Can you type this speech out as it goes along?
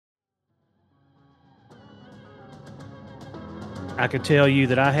I could tell you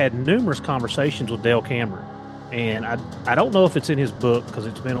that I had numerous conversations with Dale Cameron. And I don't know if it's in his book because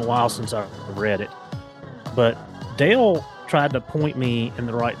it's been a while since I read it. But Dale tried to point me in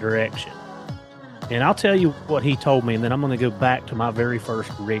the right direction. And I'll tell you what he told me, and then I'm going to go back to my very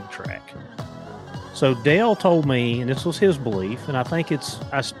first rig track. So Dale told me, and this was his belief, and I think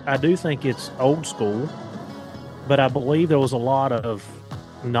I do think it's old school, but I believe there was a lot of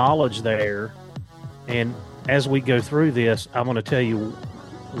knowledge there. And as we go through this, I'm going to tell you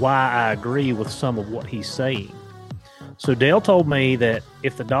why I agree with some of what he's saying. So Dale told me that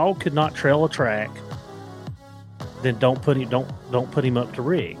if the dog could not trail a track, then don't put him up to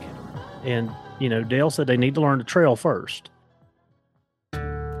rig. And Dale said they need to learn to trail first.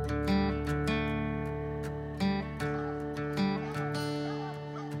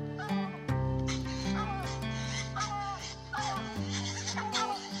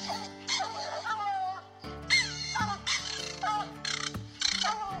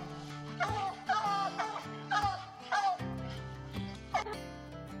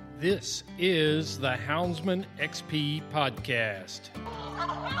 This is the Houndsman XP Podcast.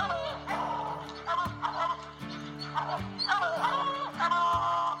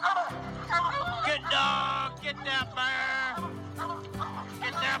 Good dog, get that bear.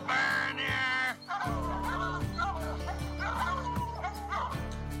 Get that bear in here.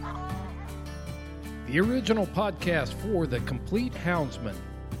 The original podcast for the complete Houndsman.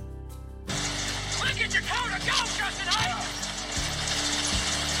 Look at your coat and go, Justin Hyde.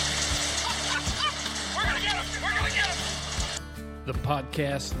 We're gonna get him. We're gonna get him. The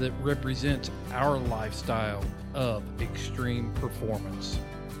podcast that represents our lifestyle of extreme performance.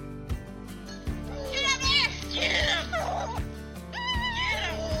 Get up there. Get him. Get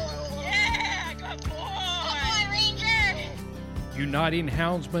him. Yeah, good boy, Ranger. Uniting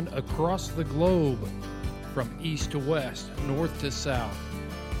houndsmen across the globe, from east to west, north to south.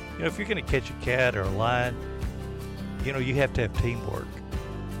 If you're going to catch a cat or a lion, you have to have teamwork.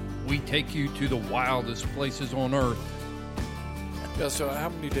 We take you to the wildest places on earth. Yeah, so how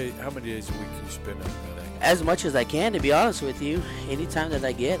many days a week can you spend out there? As much as I can, to be honest with you. Anytime that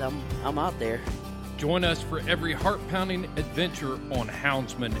I get, I'm out there. Join us for every heart-pounding adventure on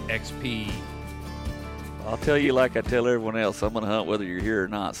Houndsman XP. I'll tell you like I tell everyone else, I'm going to hunt whether you're here or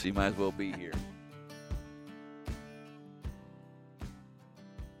not, so you might as well be here.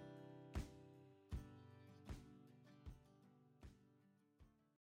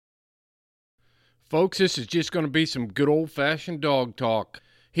 Folks, this is just going to be some good old-fashioned dog talk.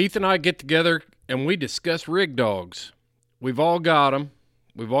 Heath and I get together and we discuss rig dogs. We've all got them.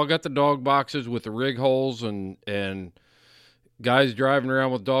 We've all got the dog boxes with the rig holes and guys driving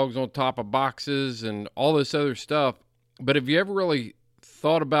around with dogs on top of boxes and all this other stuff. But have you ever really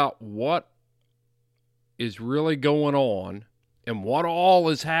thought about what is really going on and what all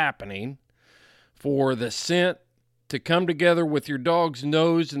is happening for the scent to come together with your dog's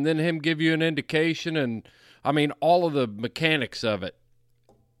nose and then him give you an indication and, all of the mechanics of it?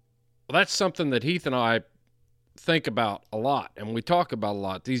 Well, that's something that Heath and I think about a lot and we talk about a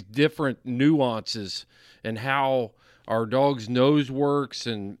lot, these different nuances and how our dog's nose works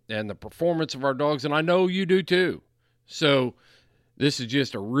and the performance of our dogs, and I know you do too. So this is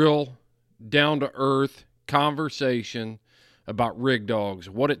just a real down-to-earth conversation about rig dogs,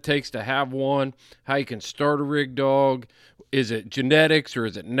 what it takes to have one, how you can start a rig dog. Is it genetics or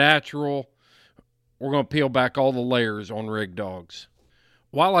is it natural? We're going to peel back all the layers on rig dogs.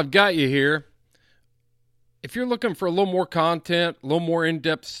 While I've got you here, if you're looking for a little more content, a little more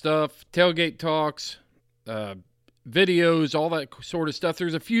in-depth stuff, tailgate talks, videos, all that sort of stuff,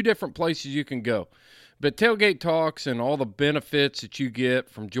 there's a few different places you can go. But tailgate talks and all the benefits that you get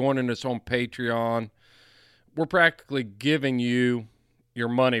from joining us on Patreon, we're practically giving you your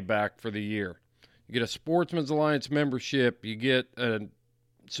money back for the year. You get a Sportsman's Alliance membership. You get a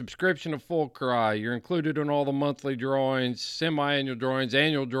subscription to Full Cry. You're included in all the monthly drawings, semi-annual drawings,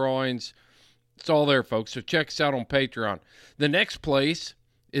 annual drawings. It's all there, folks. So check us out on Patreon. The next place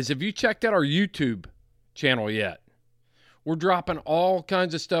is, have you checked out our YouTube channel yet? We're dropping all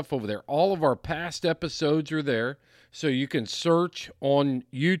kinds of stuff over there. All of our past episodes are there. So you can search on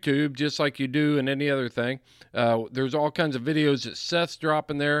YouTube just like you do in any other thing. There's all kinds of videos that Seth's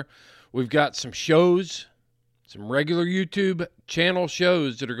dropping there. We've got some shows, some regular YouTube channel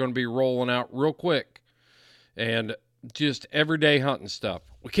shows that are going to be rolling out real quick. And just everyday hunting stuff.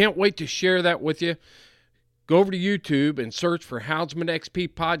 We can't wait to share that with you. Go over to YouTube and search for Houndsman XP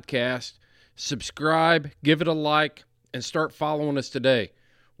Podcast. Subscribe, give it a like, and start following us today.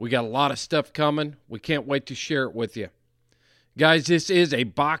 We got a lot of stuff coming. We can't wait to share it with you. Guys, this is a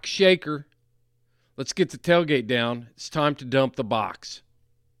box shaker. Let's get the tailgate down. It's time to dump the box.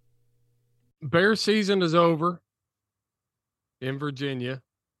 Bear season is over in Virginia.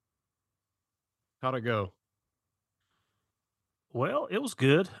 How'd it go? Well, it was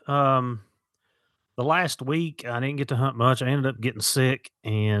good. The last week I didn't get to hunt much. I ended up getting sick,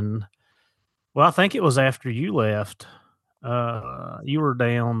 and well, I think it was after you left. You were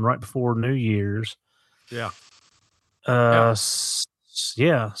down right before New Year's. Yeah.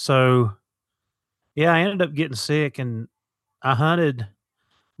 Yeah. So, yeah, I ended up getting sick, and I hunted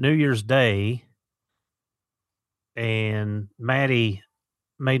New Year's Day, and Maddie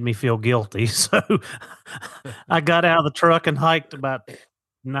made me feel guilty. So I got out of the truck and hiked about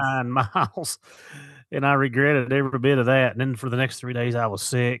 9 miles, and I regretted every bit of that. And then for the next 3 days, I was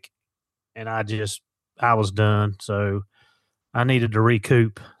sick, and I was done. So I needed to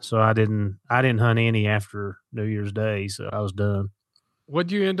recoup. So I didn't hunt any after New Year's Day. So I was done.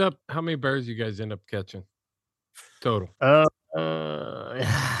 What'd you end up? How many bears you guys end up catching total?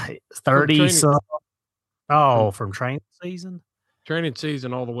 30 training- some. Oh, from training season? Training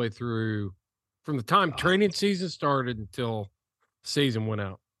season all the way through, from the time training season started until season went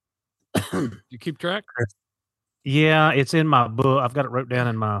out. You keep track? Yeah, it's in my book. I've got it wrote down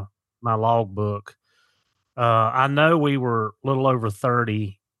in my log book. I know we were a little over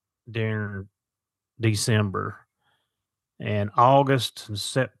 30 during December, and August and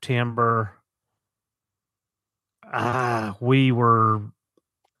September. We were,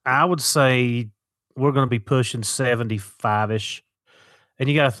 I would say, we're going to be pushing 75-ish. And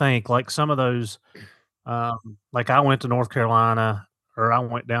you got to think, like some of those, like I went to North Carolina, or I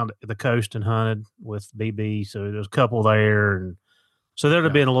went down to the coast and hunted with BB. So there's a couple there, and so there'd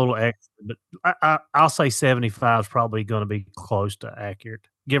have been a little extra. But I'll say 75 is probably going to be close to accurate,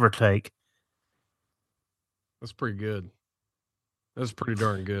 give or take. That's pretty good. That's pretty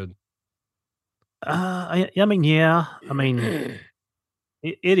darn good. I mean, yeah. I mean,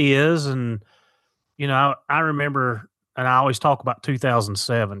 it is, and you know, I remember, and I always talk about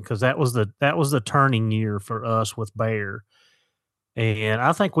 2007 because that was the turning year for us with bear, and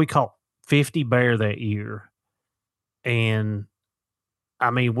I think we caught 50 bear that year, and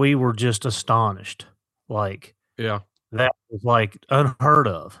I mean, we were just astonished, like Yeah. that was like unheard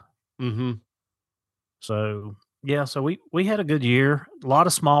of. Mm-hmm. So yeah, so we had a good year. A lot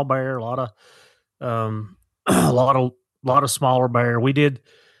of small bear, a lot of a lot of smaller bear. We did,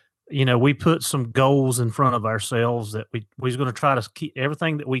 you know, we put some goals in front of ourselves that we was going to try to keep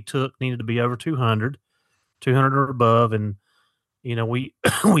everything that we took needed to be over 200 or above, and you know we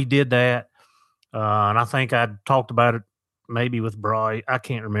we did that. And I think I talked about it maybe with Bry. I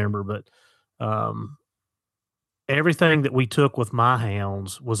can't remember, but everything that we took with my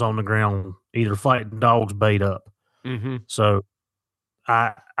hounds was on the ground, either fighting dogs, bait up. Mm-hmm. So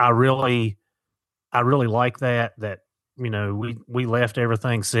I really like that you know we left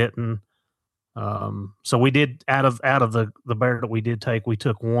everything sitting. So we did out of the bear that we did take, we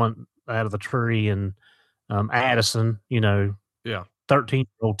took one out of the tree, and Addison, you know,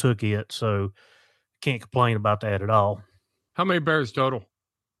 13-year-old took it, so can't complain about that at all. How many bears total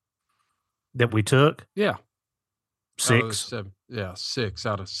that we took? Yeah, 6. 6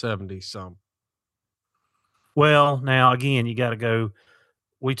 out of 70 some. Well, now again, you got to go.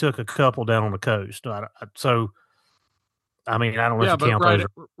 We took a couple down on the coast, so I mean, I don't know if you count those.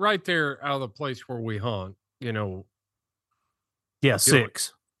 Right there out of the place where we hunt, you know. Yeah,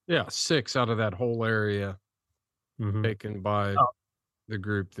 6. Yeah, 6 out of that whole area taken by the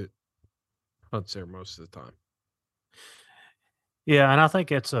group that hunts there most of the time. Yeah, and I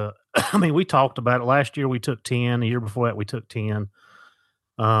think it's I mean, we talked about it last year. We took 10. The year before that, we took 10.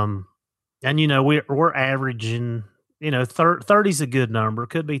 And you know, we're averaging. You know, 30 is a good number.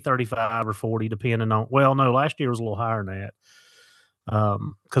 Could be 35 or 40, depending on. Well, no, last year was a little higher than that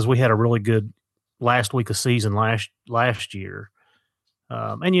because we had a really good last week of season last year.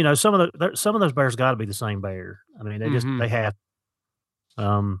 And you know, some of those bears got to be the same bear. I mean, they have.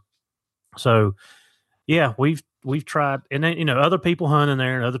 So yeah, we've tried, and then you know, other people hunt in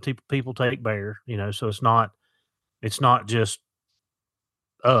there, and other people take bear. You know, so it's not just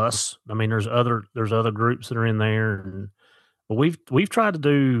us. I mean, there's other groups that are in there, and but we've tried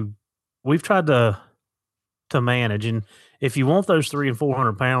to manage. And if you want those 300 and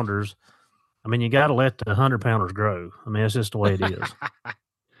 400 pounders, I mean, you got to let the 100 pounders grow. I mean, that's just the way it is. I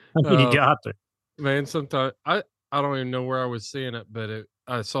mean, you got to. Man, sometimes I don't even know where I was seeing it, but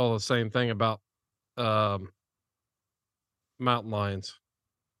I saw the same thing about mountain lions.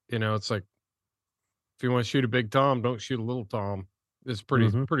 You know, it's like if you want to shoot a big tom, don't shoot a little tom. It's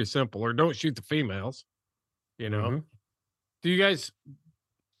pretty simple. Or don't shoot the females. You know. Do you guys?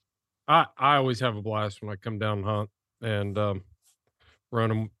 I always have a blast when I come down and hunt and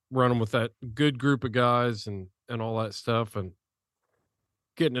run them with that good group of guys and all that stuff, and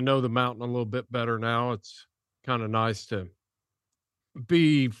getting to know the mountain a little bit better now. It's kind of nice to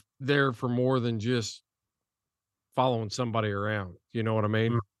be there for more than just following somebody around. You know what I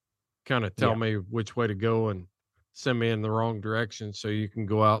mean? Mm. Kind of tell Yeah. me which way to go and send me in the wrong direction so you can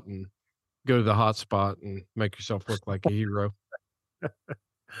go out and go to the hot spot and make yourself look like a hero.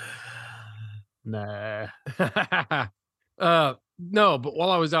 Nah. No, but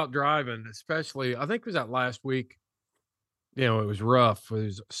while I was out driving, especially, I think it was that last week, it was rough. It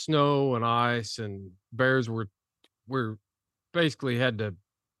was snow and ice, and bears were basically had to. I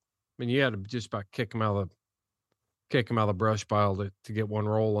mean, you had to just about kick them out of the brush pile to get one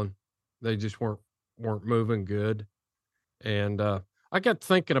rolling. They just weren't moving good, and I got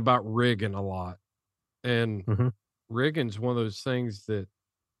thinking about rigging a lot, and Mhm. rigging's one of those things that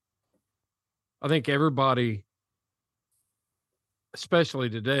I think everybody, especially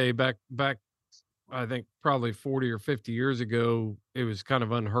today, back I think probably 40 or 50 years ago, it was kind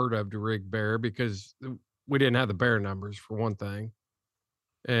of unheard of to rig bear because we didn't have the bear numbers for one thing.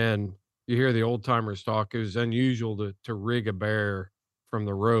 And you hear the old timers talk, it was unusual to rig a bear from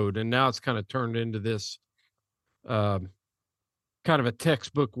the road. And now it's kind of turned into this um, kind of a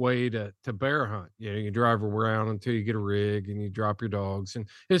textbook way to bear hunt. You drive around until you get a rig and you drop your dogs, and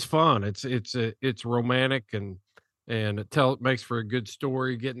it's fun. It's romantic, and it makes for a good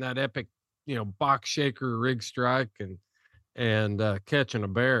story, getting that epic, box shaker rig strike and catching a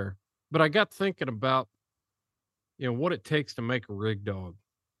bear. But I got thinking about, what it takes to make a rig dog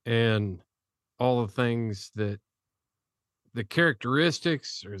and all the things that the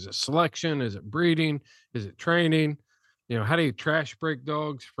characteristics, or is it selection? Is it breeding? Is it training? How do you trash break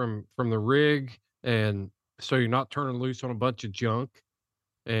dogs from the rig, and so you're not turning loose on a bunch of junk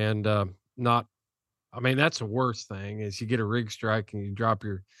and not. I mean, that's the worst thing is you get a rig strike and you drop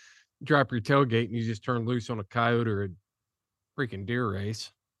your tailgate and you just turn loose on a coyote or a freaking deer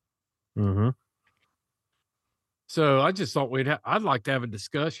race. Mhm. So I just thought I'd like to have a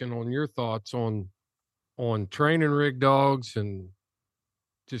discussion on your thoughts on training rig dogs, and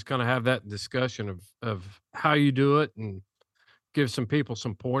just kind of have that discussion of how you do it, and give some people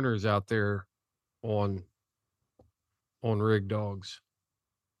some pointers out there on rig dogs.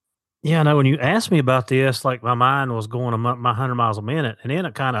 Yeah, I know when you asked me about this, like my mind was going my 100 miles a minute, and then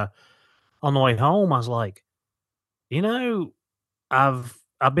it kind of on the way home, I was like, you know, I've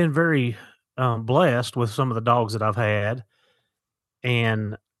been very blessed with some of the dogs that I've had,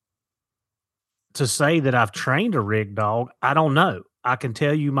 and to say that I've trained a rig dog, I don't know. I can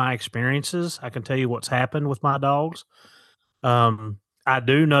tell you my experiences. I can tell you what's happened with my dogs. I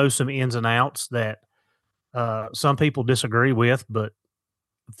do know some ins and outs that some people disagree with, but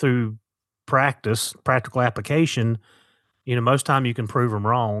through practical application, most time you can prove them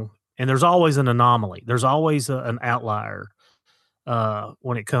wrong. And there's always an anomaly. There's always an outlier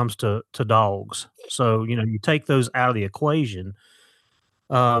when it comes to dogs. So you take those out of the equation.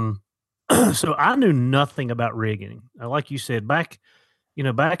 Um, so I knew nothing about rigging. Like you said, back in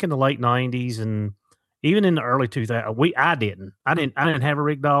the late '90s and even in the early 2000s, I didn't have a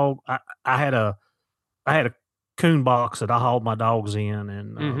rig dog. I had a I had a coon box that I hauled my dogs in,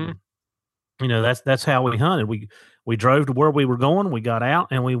 and Mhm. that's how we hunted. We drove to where we were going. We got out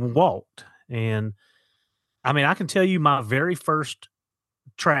and we walked. And I mean, I can tell you my very first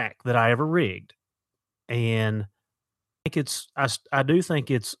track that I ever rigged, and I do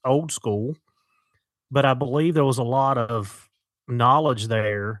think it's old school, but I believe there was a lot of knowledge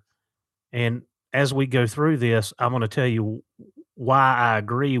there. And as we go through this, I'm going to tell you why I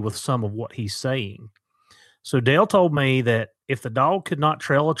agree with some of what he's saying. So Dale told me that if the dog could not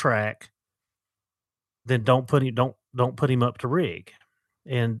trail a track, then don't put him up to rig.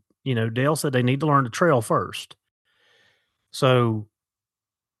 And Dale said they need to learn to trail first. So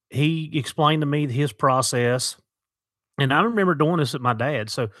he explained to me his process. And I remember doing this at my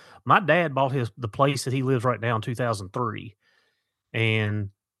dad's. So my dad bought the place that he lives right now in 2003. And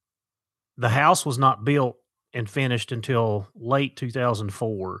the house was not built and finished until late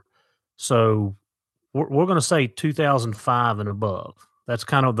 2004. So we're going to say 2005 and above. That's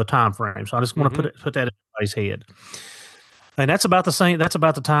kind of the time frame. So I just want to put that in everybody's head. And that's about the same. That's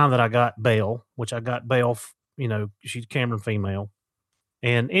about the time that I got Belle, which I got Belle. She's Cameron female.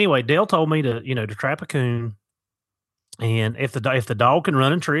 And anyway, Dale told me to trap a coon, and if the dog can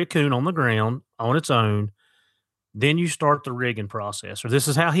run and tree a coon on the ground on its own, then you start the rigging process. Or this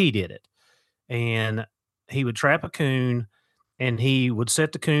is how he did it. And he would trap a coon, and he would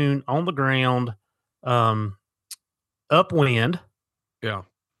set the coon on the ground, upwind. Yeah.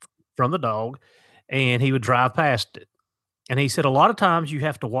 from the dog, and he would drive past it. And he said a lot of times you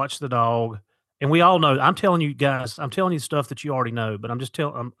have to watch the dog, and we all know. I'm telling you guys, I'm telling you stuff that you already know, but I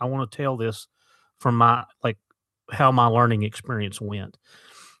want to tell this from my how my learning experience went.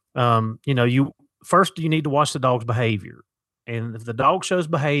 You need to watch the dog's behavior, and if the dog shows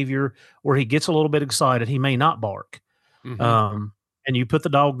behavior where he gets a little bit excited, he may not bark. And you put the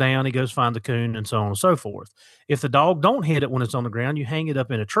dog down, he goes find the coon, and so on and so forth. If the dog don't hit it when it's on the ground, you hang it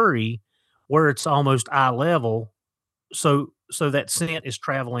up in a tree where it's almost eye level, so that scent is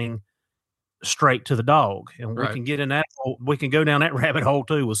traveling straight to the dog. And Right. we can get in that hole, we can go down that rabbit hole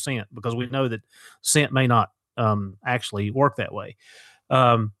too with scent, because we know that scent may not actually work that way.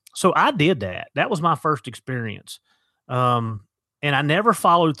 So I did that. That was my first experience. And I never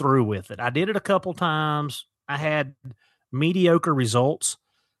followed through with it. I did it a couple times. I had mediocre results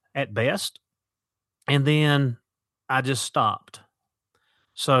at best, and then I just stopped.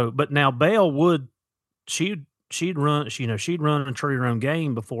 So, but now Belle would, she'd run a tree run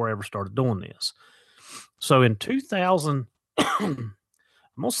game before I ever started doing this. So in 2000, I'm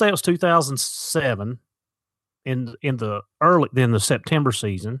gonna say it was 2007, in the September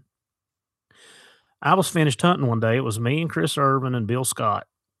season, I was finished hunting one day. It was me and Chris Irvin and Bill Scott,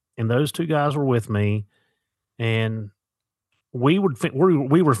 and those two guys were with me, and we were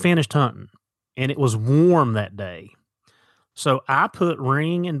finished hunting, and it was warm that day. So I put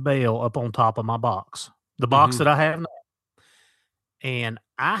Ring and Belle up on top of my box, the box that I have now, and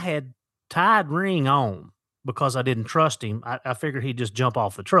I had tied Ring on because I didn't trust him. I figured he'd just jump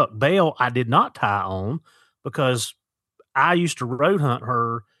off the truck. Belle, I did not tie on because I used to road hunt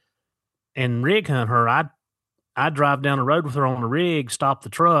her and rig hunt her. I'd drive down the road with her on the rig, stop the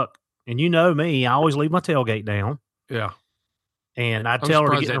truck, and you know me, I always leave my tailgate down. Yeah. And I I'm tell her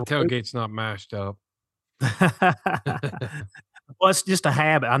to surprised get that tailgate's not mashed up. Well, it's just a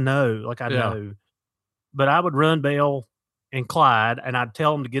habit. I know, I know. But I would run Belle and Clyde, and I'd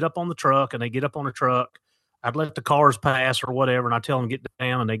tell them to get up on the truck, and they get up on the truck. I'd let the cars pass or whatever, and I'd tell them to get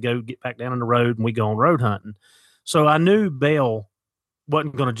down, and they go get back down on the road, and we go on road hunting. So I knew Belle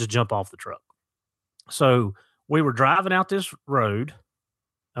wasn't going to just jump off the truck. So we were driving out this road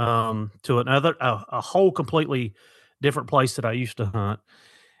to a whole completely different place that I used to hunt.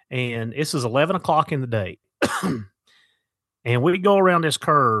 And this is 11 o'clock in the day. And we go around this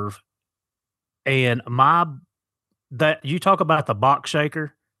curve, and you talk about the box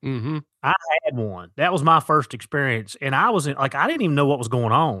shaker. Mm-hmm. I had one. That was my first experience. And I didn't even know what was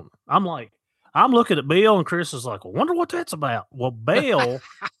going on. I'm looking at Bill, and Chris is like, I wonder what that's about. Well, Belle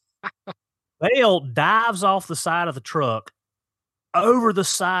dives off the side of the truck over the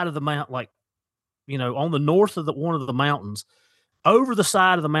side of the mountain, on the north of one of the mountains. Over the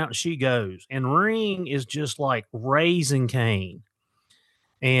side of the mountain she goes, and Ring is just like raising Cain.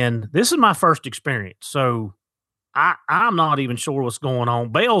 And this is my first experience, so I'm not even sure what's going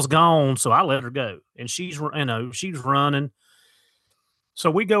on. Belle's gone, so I let her go, and she's running. So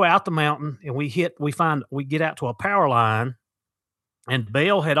we go out the mountain, and we get out to a power line, and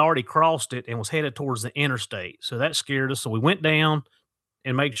Belle had already crossed it and was headed towards the interstate. So that scared us. So we went down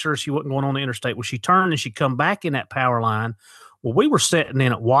and made sure she wasn't going on the interstate. Well, she turned and she come back in that power line. Well, we were sitting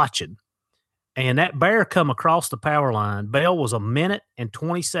in it watching, and that bear come across the power line. Belle was 1 minute and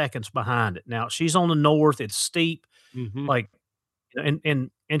 20 seconds behind it. Now she's on the north; it's steep, and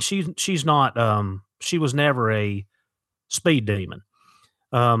she's not. She was never a speed demon.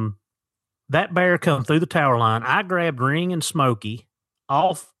 That bear come through the tower line. I grabbed Ring and Smokey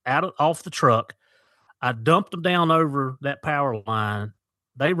off the truck. I dumped them down over that power line.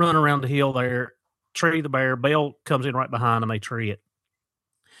 They run around the hill there. Tree the bear. Belle comes in right behind them. They tree it.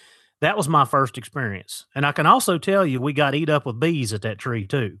 That was my first experience. And I can also tell you, we got eat up with bees at that tree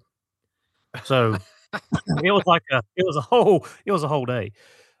too. So it was a whole day.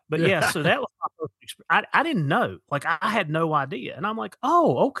 But yeah, so that was my first experience. I didn't know. I had no idea. And I'm like,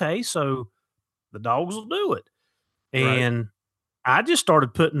 oh, okay. So the dogs will do it. And I just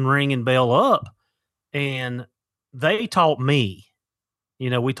started putting Ring and Belle up, and they taught me.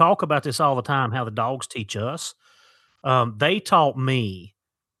 We talk about this all the time, how the dogs teach us. They taught me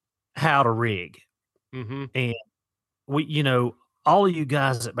how to rig. Mm-hmm. And we, all of you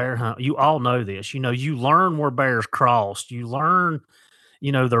guys at bear hunt, you all know this. You learn where bears crossed. You learn,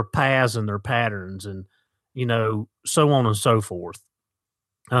 their paths and their patterns, and so on and so forth.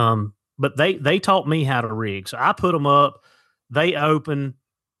 But they taught me how to rig. So I put them up, they open,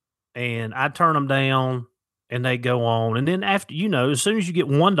 and I turn them down, and they go on. And then after, as soon as you get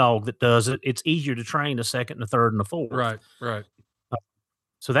one dog that does it, it's easier to train the second, the third, and the fourth. Right.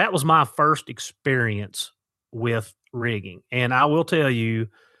 So that was my first experience with rigging. And I will tell you,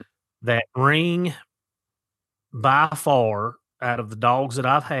 that Ring, by far, out of the dogs that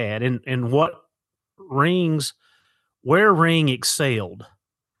I've had, and where Ring excelled.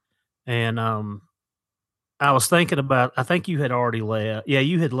 And I was thinking about, I think you had already left. Yeah,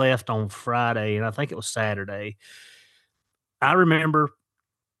 you had left on Friday, and I think it was Saturday. I remember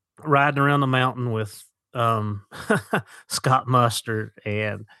riding around the mountain with Scott Mustard,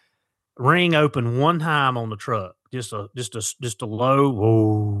 and Ring opened one time on the truck, just a low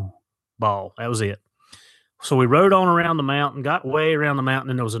whoa ball. That was it. So we rode on around the mountain, got way around the mountain,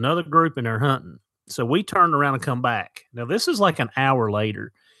 and there was another group in there hunting. So we turned around and come back. Now this is like an hour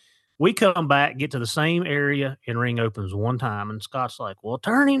later. We come back, get to the same area, and Ring opens one time, and Scott's like, "Well,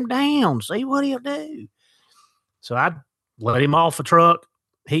 turn him down, see what he'll do." So I let him off the truck.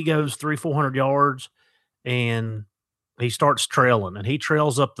 He goes 300-400 yards, and he starts trailing, and he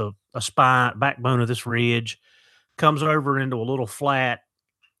trails up the backbone of this ridge, comes over into a little flat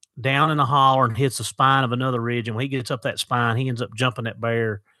down in the holler, and hits the spine of another ridge. And when he gets up that spine, he ends up jumping that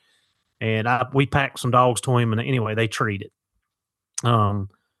bear. And we packed some dogs to him, and anyway, they treated.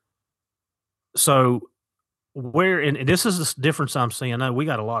 So and this is the difference I'm seeing. I know we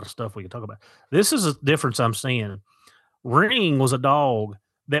got a lot of stuff we can talk about. This is a difference I'm seeing. Ring was a dog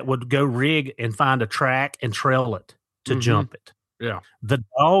that would go rig and find a track and trail it to jump it. Yeah. The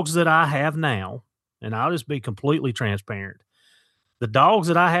dogs that I have now, and I'll just be completely transparent, the dogs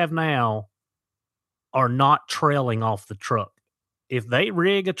that I have now are not trailing off the truck. If they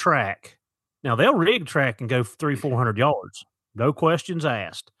rig a track, now they'll rig a track and go 300-400 yards. No questions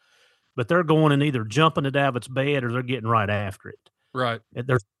asked. But they're going and either jumping to David's bed or they're getting right after it. Right.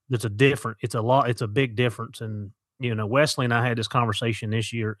 It's a big difference. And, Wesley and I had this conversation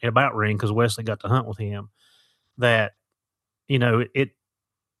this year about Ring because Wesley got to hunt with him, that, it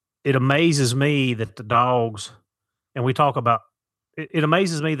amazes me that the dogs, and we talk about, it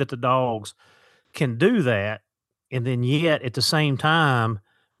amazes me that the dogs can do that. And then yet at the same time,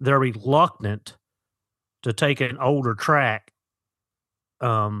 they're reluctant to take an older track,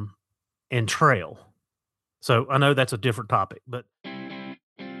 and trail. So I know that's a different topic, but The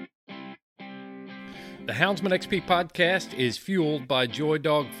Houndsman XP podcast is fueled by Joy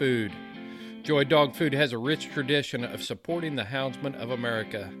Dog Food. Joy Dog Food has a rich tradition of supporting the houndsmen of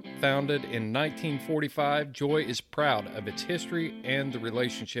America. Founded in 1945, Joy is proud of its history and the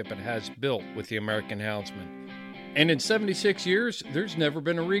relationship it has built with the American houndsman. And in 76 years, there's never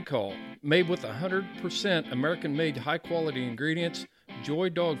been a recall. Made with 100% American-made high-quality ingredients, Joy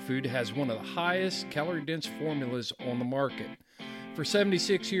Dog Food has one of the highest calorie-dense formulas on the market. For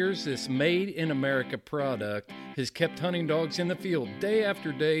 76 years, this made-in-America product has kept hunting dogs in the field day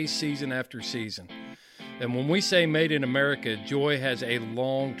after day, season after season. And when we say made in America, Joy has a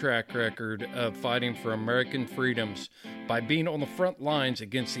long track record of fighting for American freedoms by being on the front lines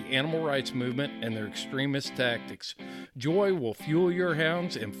against the animal rights movement and their extremist tactics. Joy will fuel your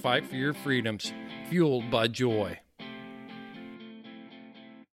hounds and fight for your freedoms. Fueled by Joy.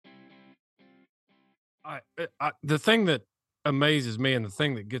 The thing that amazes me and the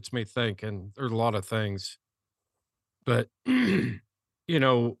thing that gets me thinking, there's a lot of things, but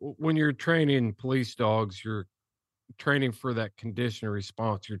when you're training police dogs, you're training for that conditional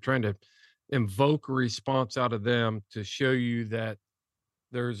response. You're trying to invoke a response out of them to show you that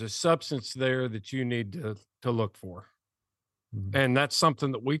there's a substance there that you need to look for. Mm-hmm. And that's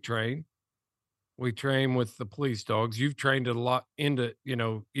something that we train. We train with the police dogs. You've trained a lot into,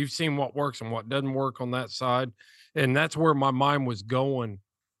 you've seen what works and what doesn't work on that side. And that's where my mind was going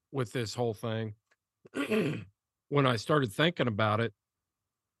with this whole thing. When I started thinking about it,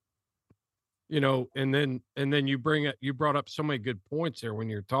 and then you brought up so many good points there when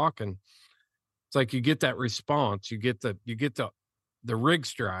you're talking. It's like you get that response, you get the rig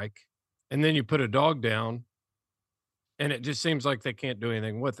strike, and then you put a dog down and it just seems like they can't do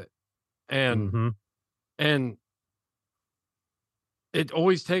anything with it. And it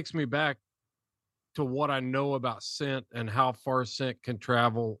always takes me back to what I know about scent and how far scent can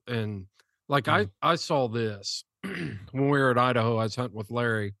travel. And like, I saw this when we were in Idaho. I was hunting with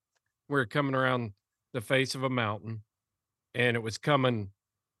Larry. We were coming around the face of a mountain, and it was coming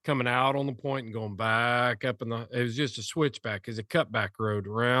out on the point and going back up it was just a switchback. It's a cutback road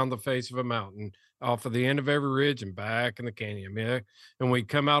around the face of a mountain off of the end of every ridge and back in the canyon. Yeah. And we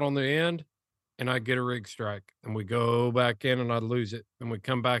come out on the end, and I'd get a rig strike, and we go back in and I'd lose it. And we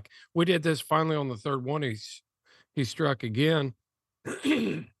come back. We did this finally on the third one. He struck again.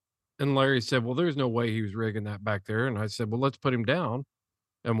 And Larry said, well, there's no way he was rigging that back there. And I said, well, let's put him down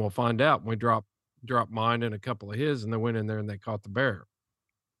and we'll find out. And we dropped mine and a couple of his, and they went in there and they caught the bear.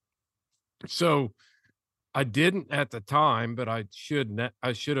 So I didn't at the time, but I should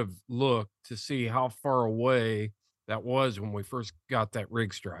have looked to see how far away that was when we first got that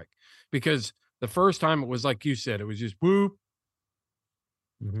rig strike. Because the first time it was like you said, it was just whoop.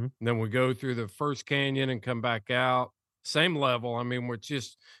 Mm-hmm. And then we go through the first canyon and come back out. Same level. I mean,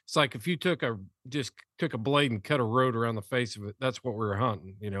 it's like if you took a blade and cut a road around the face of it, that's what we were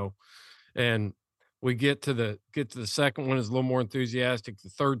hunting, you know. And we get to the second one is a little more enthusiastic. The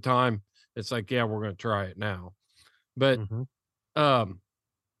third time, it's like, yeah, we're going to try it now. But Mm-hmm.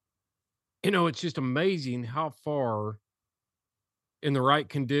 you know, it's just amazing how far in the right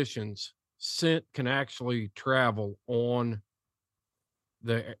conditions scent can actually travel on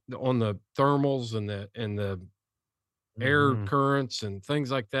the thermals and the air Mm-hmm. currents and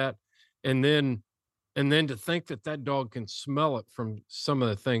things like that. And then to think that dog can smell it from some of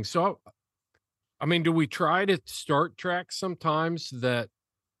the things. So I mean, do we try to start tracks sometimes that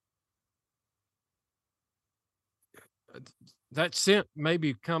scent may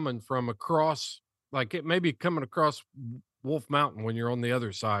be coming from across, like it may be coming across Wolf Mountain when you're on the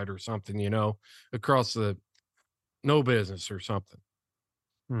other side or something, you know, across the no business or something.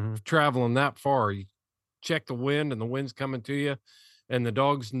 Mm-hmm. Traveling that far, you check the wind and the wind's coming to you and the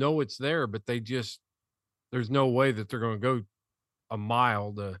dogs know it's there, but there's no way that they're going to go a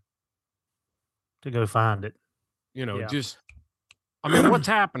mile To go find it. you know, Yeah. I mean, what's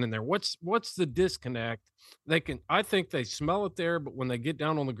happening there? What's the disconnect? I think they smell it there, but when they get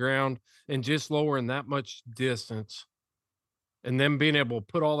down on the ground and just lowering that much distance and then being able to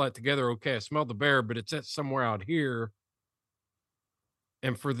put all that together, okay, I smell the bear, but it's at somewhere out here.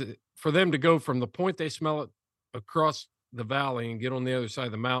 And for them to go from the point they smell it across the valley and get on the other side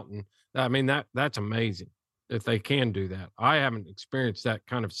of the mountain, I mean, that's amazing if they can do that. I haven't experienced that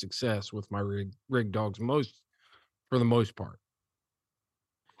kind of success with my rig dogs for the most part.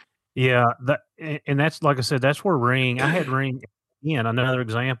 Yeah, and that's like I said, that's where Ring. I had Ring again, another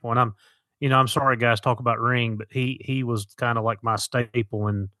example, and I'm sorry, guys, talk about Ring, but he was kind of like my staple,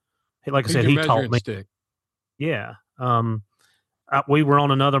 and like I He's said, your he taught measuring me. stick. Yeah, we were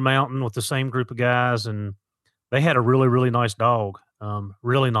on another mountain with the same group of guys, and they had a really really nice dog,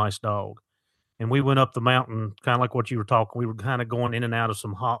 really nice dog, and we went up the mountain, kind of like what you were talking. We were kind of going in and out of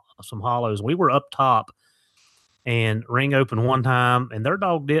some hollows. We were up top, and Ring opened one time, and their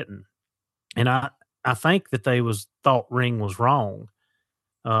dog didn't. And I think that they thought Ring was wrong.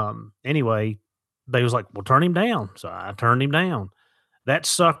 Anyway, they was like, "Well, turn him down." So I turned him down. That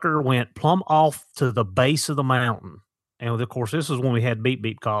sucker went plumb off to the base of the mountain. And of course, this is when we had beep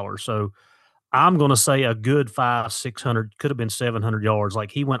beep collars. So I'm going to say a good 500, 600, could have been 700 yards.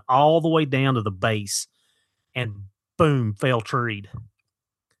 Like he went all the way down to the base and boom, fell treed.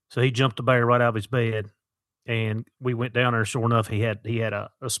 So he jumped the bear right out of his bed. And we went down there. Sure enough, he had a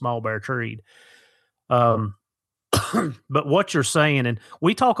small bear treed. But what you're saying, and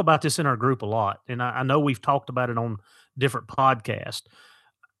we talk about this in our group a lot, and I know we've talked about it on different podcasts.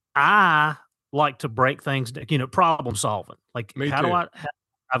 I like to break things, problem solving. Like, Me how too. do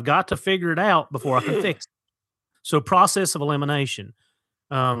I've got to figure it out before I can fix it. So, process of elimination.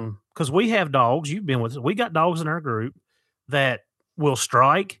 Because we have dogs, you've been with us. We got dogs in our group that will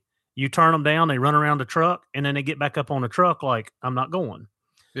strike. You turn them down, they run around the truck, and then they get back up on the truck like, I'm not going.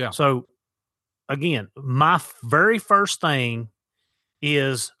 Yeah. So, again, my very first thing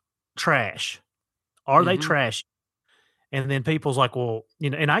is trash. Are they trash? And then people's like, well,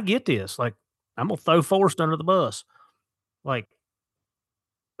 and I get this. Like, I'm going to throw Forrest under the bus. Like,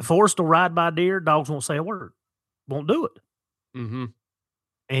 Forrest will ride by deer, dogs won't say a word, won't do it. Mm-hmm.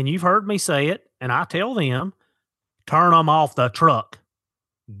 And you've heard me say it, and I tell them, turn them off the truck.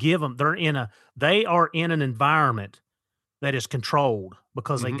 Give them, they are in an environment that is controlled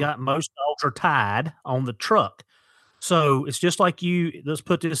because they got, most dogs are tied on the truck. So it's just like let's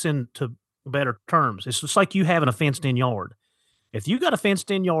put this into better terms. It's just like you having a fenced in yard. If you got a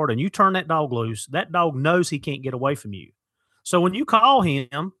fenced in yard and you turn that dog loose, that dog knows he can't get away from you. So when you call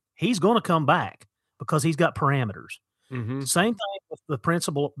him, he's going to come back because he's got parameters. Mm-hmm. Same thing with the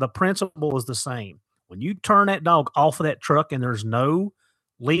principle. The principle is the same. When you turn that dog off of that truck and there's no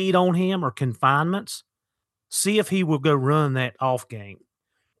lead on him or confinements, see if he will go run that off game.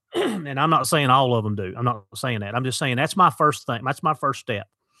 And I'm not saying all of them do. I'm not saying that. I'm just saying that's my first thing. That's my first step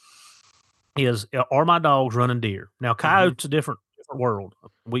is, are my dogs running deer? Now, coyote's a different world.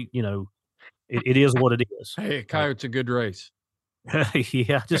 It is what it is. Hey, coyote's a good race.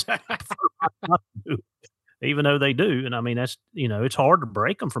 Yeah, just even though they do. And I mean, that's, it's hard to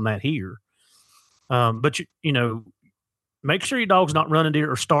break them from that here. But make sure your dog's not running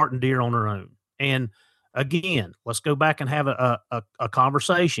deer or starting deer on their own. And again, let's go back and have a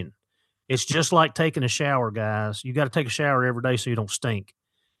conversation. It's just like taking a shower, guys. You got to take a shower every day so you don't stink.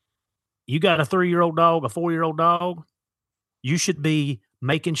 You got a 3-year-old dog, a 4-year-old dog, you should be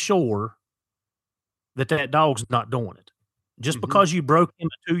making sure that that dog's not doing it. Just because you broke him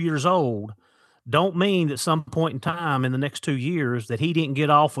at 2 years old, don't mean that some point in time in the next 2 years that he didn't get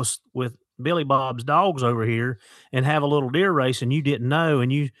off with Billy Bob's dogs over here and have a little deer race and you didn't know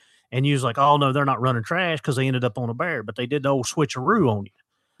and you was like, oh no, they're not running trash because they ended up on a bear, but they did the old switcheroo on you.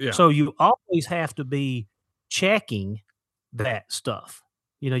 Yeah. So you always have to be checking that stuff.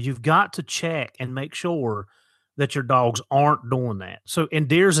 You've got to check and make sure that your dogs aren't doing that. So, and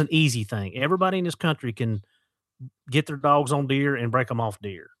deer's an easy thing. Everybody in this country can get their dogs on deer and break them off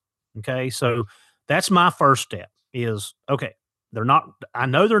deer. Okay. So that's my first step is, okay, I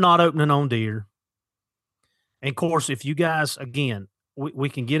know they're not opening on deer. And of course, if you guys, again, we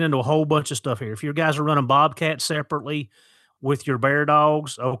can get into a whole bunch of stuff here. If your guys are running bobcats separately with your bear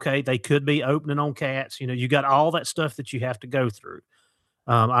dogs, okay, they could be opening on cats. You got all that stuff that you have to go through.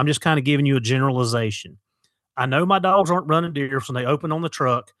 I'm just kind of giving you a generalization. I know my dogs aren't running deer, so when they open on the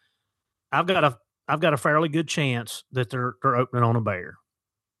truck, I've got a fairly good chance that they're opening on a bear.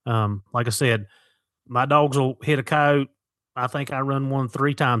 Like I said, my dogs will hit a coyote. I think I run one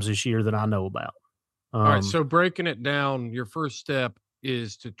 3 times this year that I know about. All right. So breaking it down, your first step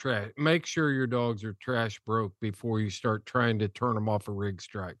is to make sure your dogs are trash broke before you start trying to turn them off of rig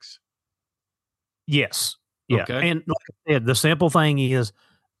strikes. Yes. Yeah. Okay. And like I said, the simple thing is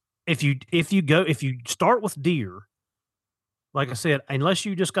if you start with deer, like I said, unless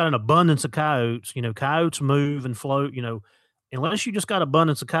you just got an abundance of coyotes, coyotes move and float, unless you just got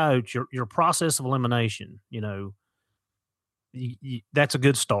abundance of coyotes, your process of elimination, that's a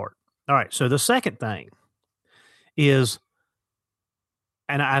good start. All right. So the second thing is,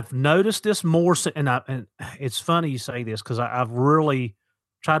 and I've noticed this more, and it's funny you say this because I've really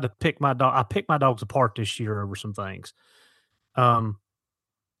tried to pick my dog. I picked my dogs apart this year over some things.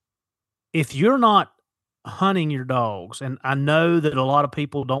 If you're not hunting your dogs, and I know that a lot of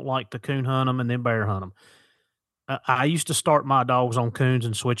people don't like to coon hunt them and then bear hunt them. I used to start my dogs on coons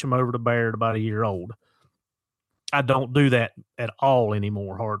and switch them over to bear at about a year old. I don't do that at all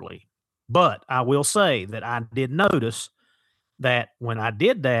anymore, hardly. But I will say that I did notice that when I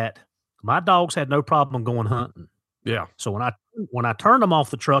did that, my dogs had no problem going hunting. Yeah. So when I turned them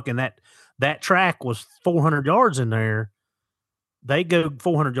off the truck and that track was 400 yards in there, they go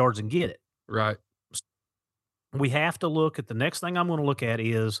 400 yards and get it. Right. We have to look at the next thing I'm going to look at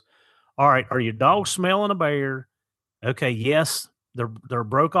is, all right, are your dogs smelling a bear? Okay, yes, they're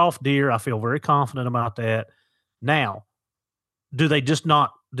broke off deer. I feel very confident about that. Now, do they just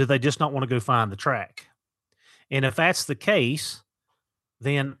not want to go find the track? And if that's the case,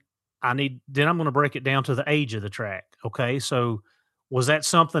 then I'm going to break it down to the age of the track. Okay, so was that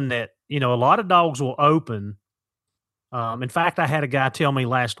something that a lot of dogs will open? In fact, I had a guy tell me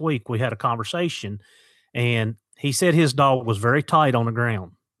last week, we had a conversation, and he said his dog was very tight on the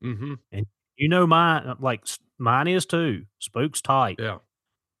ground. Mm-hmm. And mine is too. Spook's tight. Yeah.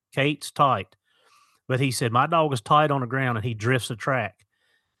 Kate's tight. But he said, my dog is tight on the ground and he drifts the track.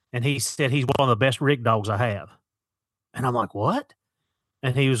 And he said he's one of the best rig dogs I have. And I'm like, what?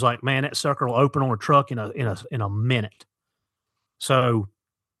 And he was like, man, that sucker will open on a truck in a minute. So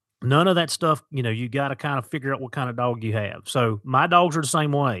none of that stuff, you got to kind of figure out what kind of dog you have. So my dogs are the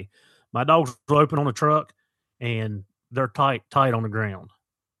same way. My dogs will open on a truck and they're tight on the ground.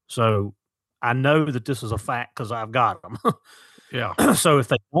 So I know that this is a fact because I've got them. Yeah. So if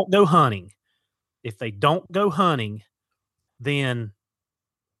they don't go hunting, then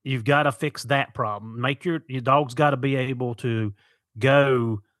you've got to fix that problem. Make your dog's got to be able to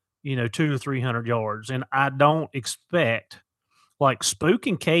go, 200 to 300 yards. And I don't expect, like Spook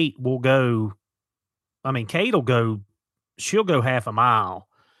and Kate will go. I mean, Kate will go. She'll go half a mile,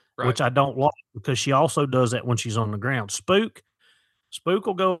 Right. which I don't like because she also does that when she's on the ground. Spook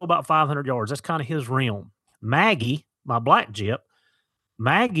will go about 500 yards. That's kind of his realm. Maggie, my black Gyp,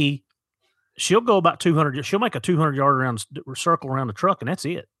 she'll go about 200. She'll make a 200-yard circle around the truck, and that's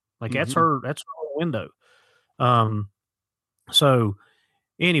it. Like that's her window. So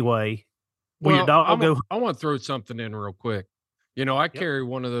anyway, will your dog go? I want to throw something in real quick. I carry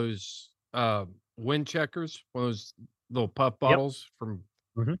one of those wind checkers, one of those little puff bottles from.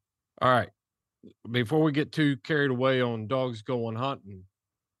 Mhm. All right. Before we get too carried away on dogs going hunting,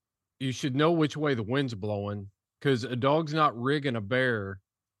 you should know which way the wind's blowing because a dog's not rigging a bear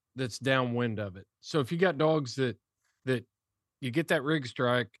that's downwind of it. So if you got dogs that you get that rig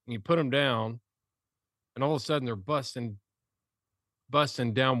strike and you put them down and all of a sudden they're busting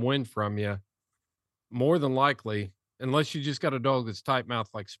downwind from you, more than likely unless you just got a dog that's tight mouthed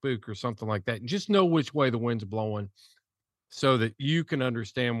like Spook or something like that. Just know which way the wind's blowing so that you can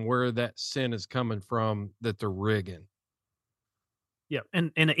understand where that scent is coming from that they're rigging. Yeah,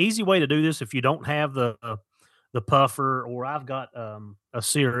 and an easy way to do this if you don't have the puffer, or I've got a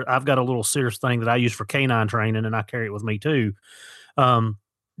Sears, I've got a little Sears thing that I use for canine training, and I carry it with me too.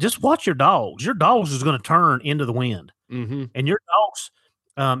 Just watch your dogs. Your dogs is going to turn into the wind, and your dogs.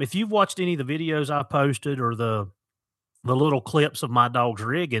 If you've watched any of the videos I posted or the little clips of my dogs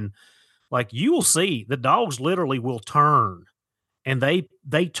rigging, like you will see the dogs literally will turn, and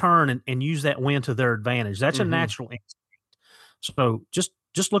they turn and use that wind to their advantage. That's a natural instinct. So just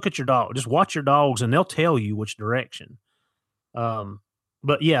look at your dog. Just watch your dogs, and they'll tell you which direction.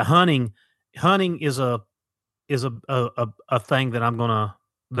 But yeah, hunting is a thing that I'm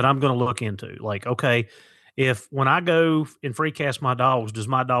gonna look into. Like, okay, if when I go and free cast my dogs, does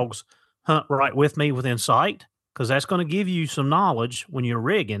my dogs hunt right with me within sight? Because that's going to give you some knowledge when you're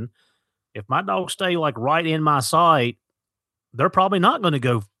rigging. If my dogs stay like right in my sight, they're probably not going to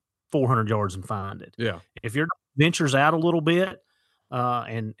go 400 yards and find it. Yeah. If your dog ventures out a little bit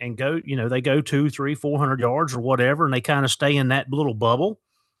and go, they go 200, 300, 400 yards or whatever, and they kind of stay in that little bubble,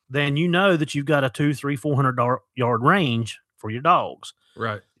 then you know that you've got a 200, 300, 400 yard range for your dogs.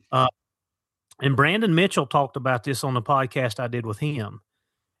 Right. And Brandon Mitchell talked about this on the podcast I did with him,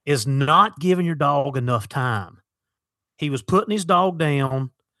 is not giving your dog enough time. He was putting his dog down.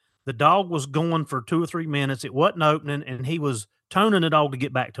 The dog was going for 2 or 3 minutes. It wasn't opening, and he was toning the dog to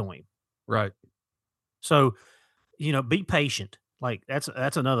get back to him. Right. So, be patient. Like that's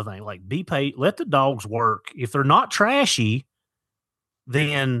another thing. Like be patient. Let the dogs work. If they're not trashy,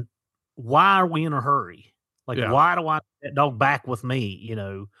 then why are we in a hurry? Like, why do I want that dog back with me?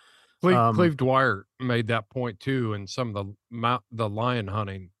 Cleve Dwyer made that point too, and some of the lion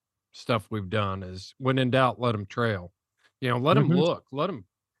hunting stuff we've done is when in doubt, let them trail. Let them look, let them.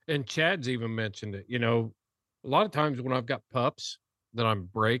 And Chad's even mentioned it. A lot of times when I've got pups that I'm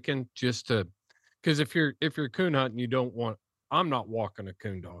breaking, because if you're coon hunting, I'm not walking a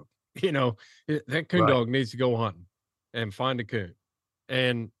coon dog. That coon dog needs to go hunting and find a coon.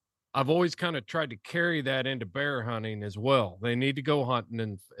 And I've always kind of tried to carry that into bear hunting as well. They need to go hunting,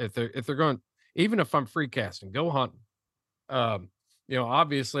 and if they're going, even if I'm free casting, go hunting.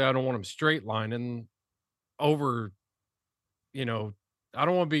 Obviously I don't want them straight lining over. I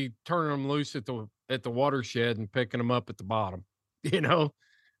don't want to be turning them loose at the watershed and picking them up at the bottom.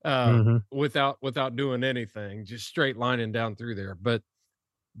 Without doing anything, just straight lining down through there. But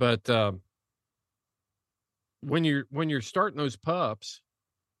when you're starting those pups,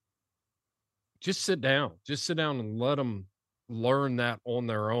 just sit down and let them learn that on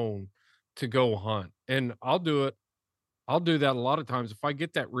their own to go hunt. And I'll do that a lot of times. If I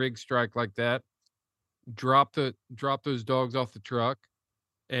get that rig strike like that, drop those dogs off the truck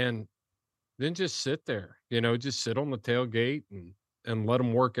and then just sit there, just sit on the tailgate and let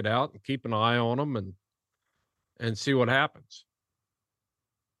them work it out and keep an eye on them and see what happens.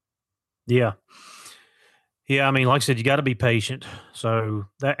 Yeah. Yeah. I mean, like I said, you got to be patient. So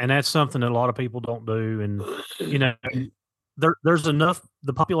that's something that a lot of people don't do. And, there's enough,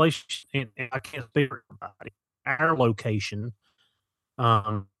 the population, and I can't speak for everybody, our location,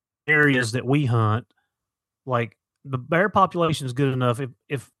 areas that we hunt, like the bear population is good enough.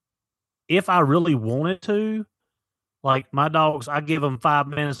 If I really wanted to, like my dogs, I give them 5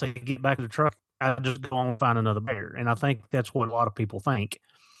 minutes to get back to the truck. I just go on and find another bear. And I think that's what a lot of people think.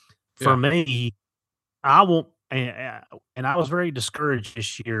 For me, I won't, and I was very discouraged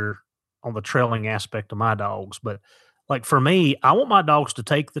this year on the trailing aspect of my dogs. But like for me, I want my dogs to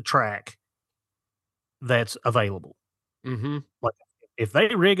take the track that's available. Like if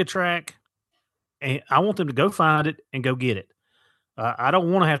they rig a track, and I want them to go find it and go get it. I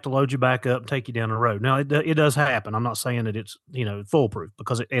don't want to have to load you back up and take you down the road. Now, it does happen. I'm not saying that it's, foolproof,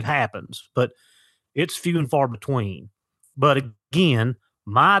 because it happens, but it's few and far between. But again,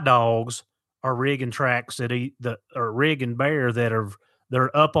 my dogs are rigging tracks that are rigging bear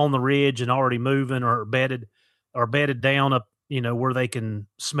they're up on the ridge and already moving, or bedded down up, where they can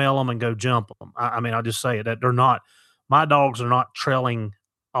smell them and go jump them. I mean, I'll just say it, that my dogs are not trailing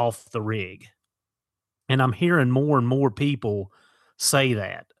off the rig. And I'm hearing more and more people say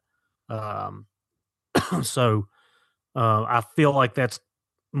that. So I feel like that's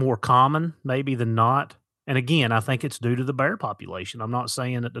more common maybe than not. And again, I think it's due to the bear population. I'm not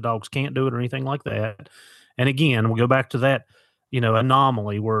saying that the dogs can't do it or anything like that. And again, we'll go back to that,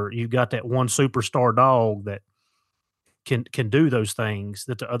 anomaly where you've got that one superstar dog that can do those things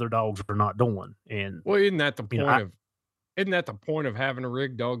that the other dogs are not doing. And well, isn't that the point isn't that the point of having a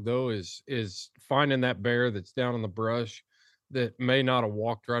rig dog though? Is finding that bear that's down in the brush that may not have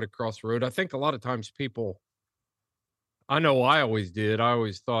walked right across the road. I think a lot of times people, I know I always did. I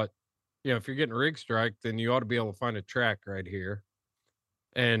always thought, if you're getting a rig strike, then you ought to be able to find a track right here.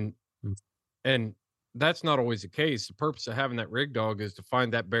 And Mm. and that's not always the case. The purpose of having that rig dog is to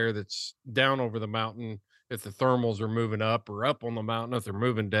find that bear that's down over the mountain if the thermals are moving up, or up on the mountain if they're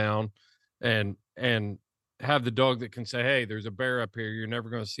moving down, and have the dog that can say, hey, there's a bear up here. You're never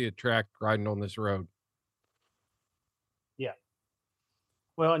going to see a track riding on this road. Yeah.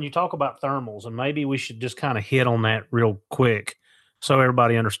 Well, and you talk about thermals, and maybe we should just kind of hit on that real quick so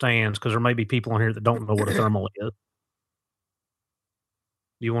everybody understands, because there may be people in here that don't know what a thermal is.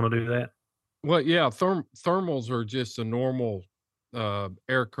 Do you want to do that? Well, yeah, thermals are just the normal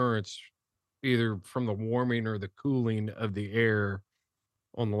air currents, either from the warming or the cooling of the air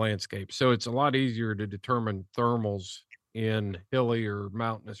on the landscape. So it's a lot easier to determine thermals in hilly or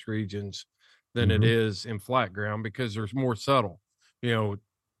mountainous regions than it is in flat ground, because there's more subtle. If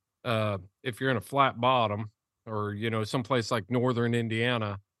you're in a flat bottom, or someplace like northern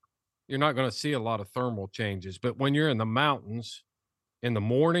Indiana, you're not going to see a lot of thermal changes. But when you're in the mountains in the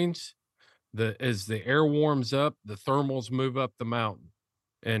mornings, as the air warms up, the thermals move up the mountain.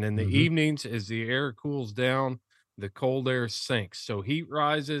 And in the evenings, as the air cools down, the cold air sinks. So heat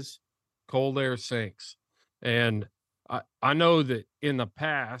rises, cold air sinks. And I know that in the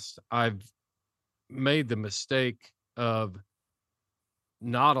past, I've made the mistake of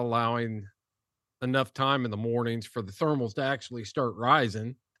not allowing enough time in the mornings for the thermals to actually start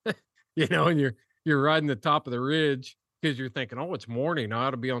rising, and you're riding the top of the ridge because you're thinking, oh, it's morning. I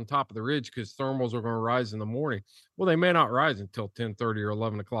ought to be on top of the ridge because thermals are going to rise in the morning. Well, they may not rise until 10:30 or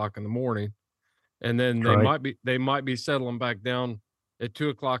 11 o'clock in the morning. And then they might be settling back down at 2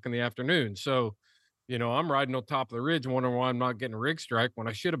 o'clock in the afternoon. So, I'm riding on top of the ridge, wondering why I'm not getting a rig strike when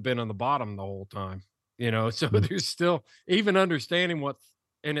I should have been on the bottom the whole time. So there's still, even understanding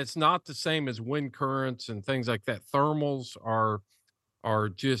and it's not the same as wind currents and things like that. Thermals are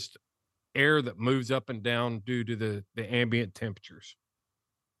just air that moves up and down due to the ambient temperatures.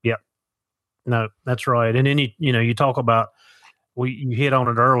 Yep. No, that's right. And then you talk about, you hit on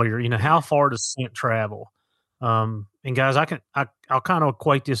it earlier, how far does scent travel? And guys, I'll kind of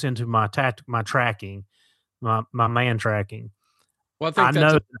equate this into my tracking, my man tracking. Well,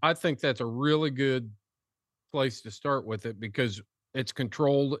 I think that's a really good place to start with it, because it's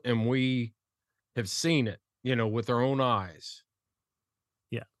controlled and we have seen it, with our own eyes.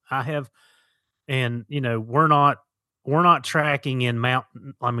 Yeah, I have. And, we're not tracking in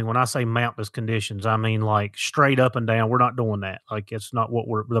mountain. I mean, when I say mountainous conditions, I mean like straight up and down. We're not doing that. Like, it's not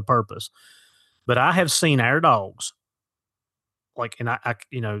the purpose. But I have seen our dogs, like, and I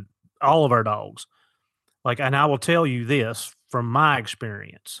all of our dogs, like, and I will tell you this from my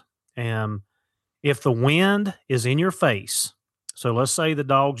experience. If the wind is in your face, so let's say the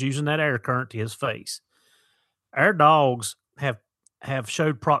dog's using that air current to his face, our dogs have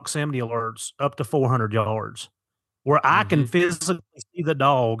showed proximity alerts up to 400 yards, where I can physically see the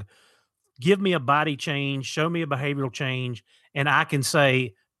dog, give me a body change, show me a behavioral change, and I can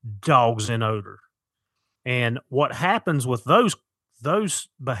say dog's in odor. And what happens with those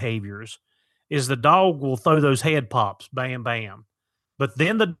behaviors is the dog will throw those head pops, bam, bam. But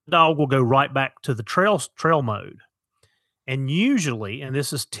then the dog will go right back to the trail mode. And usually, and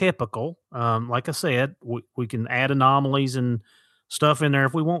this is typical, like I said, we can add anomalies and stuff in there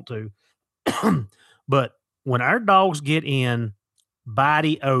if we want to. But when our dogs get in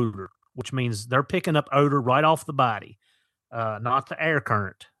body odor, which means they're picking up odor right off the body, not the air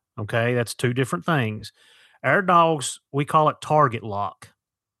current. Okay, that's two different things. Our dogs, we call it target lock.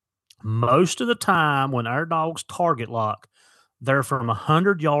 Most of the time when our dogs target lock, they're from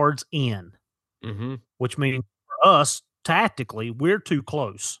 100 yards in, which means for us, tactically, we're too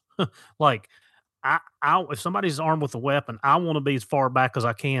close. Like, I if somebody's armed with a weapon, I want to be as far back as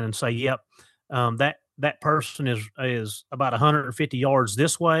I can and say, yep, that person is about 150 yards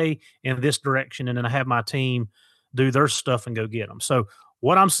this way in this direction, and then I have my team do their stuff and go get them. So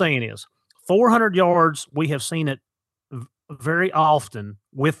what I'm saying is 400 yards, we have seen it very often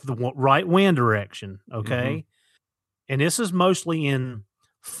with the right wind direction, okay? And this is mostly in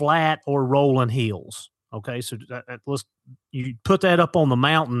flat or rolling hills, okay? So you put that up on the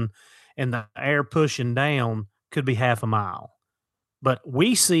mountain, and the air pushing down could be half a mile. But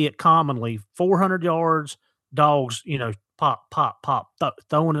we see it commonly 400 yards, dogs, pop, pop, pop,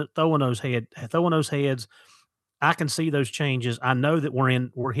 throwing those heads. I can see those changes. I know that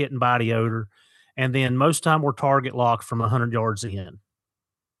we're hitting body odor. And then most time we're target locked from 100 yards in.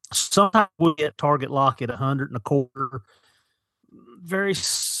 Sometimes we get target lock at 100 and a quarter. very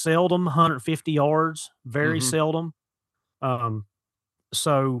seldom 150 yards, very Mhm. seldom.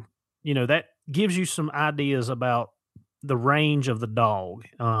 So, that gives you some ideas about the range of the dog.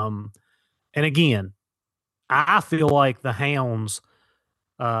 And again, I feel like the hounds,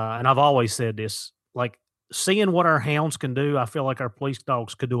 and I've always said this, like seeing what our hounds can do, I feel like our police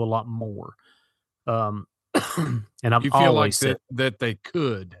dogs could do a lot more. Um, and I've You feel like always said, that they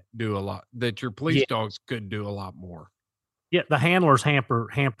could do a lot, that your police yeah, dogs could do a lot more. yeah, the handlers hamper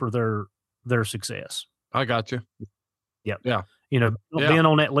their success. I got you. Yep. Yeah. Being Yeah.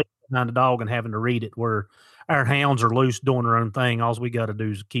 on that leash behind the dog and having to read it, where our hounds are loose doing their own thing. All we got to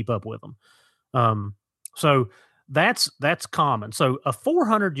do is keep up with them. So that's common. So a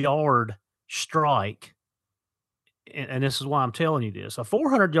 400-yard strike, and this is why I'm telling you this: a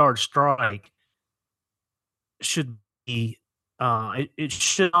 400-yard strike should be, it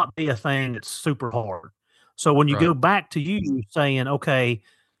should not be a thing that's super hard. So when you Right. go back to you saying, okay,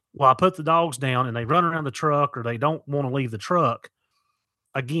 well, I put the dogs down and they run around the truck or they don't want to leave the truck.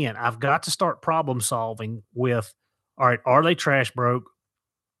 Again, I've got to start problem solving with, all right, are they trash broke?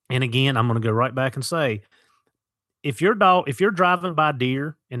 And again, I'm going to go right back and say, if you're driving by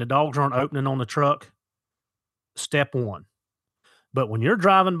deer and the dogs aren't opening on the truck, step one. But when you're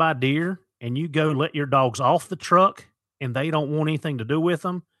driving by deer and you go let your dogs off the truck and they don't want anything to do with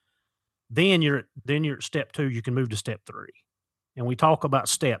them, then you're at step two. You can move to step three. And we talk about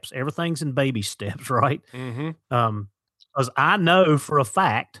steps. Everything's in baby steps, right? Mhm. Because I know for a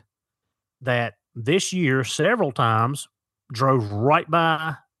fact that this year, several times, drove right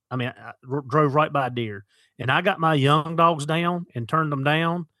by. Drove right by a deer, and I got my young dogs down and turned them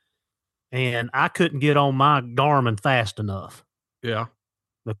down, and I couldn't get on my Garmin fast enough. Yeah.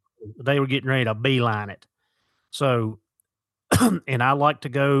 They were getting ready to beeline it. So, and I like to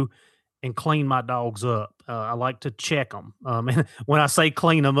go and clean my dogs up. I like to check them. And when I say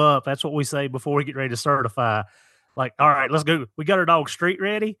clean them up, that's what we say before we get ready to certify. Like, all right, let's go. We got our dogs street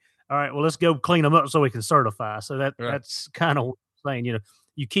ready. All right, well, let's go clean them up so we can certify. So Right. that's kind of what I'm saying.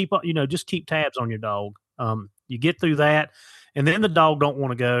 You keep up, just keep tabs on your dog. You get through that, and then the dog don't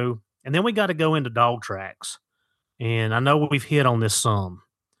want to go, and then we got to go into dog tracks. And I know we've hit on this some.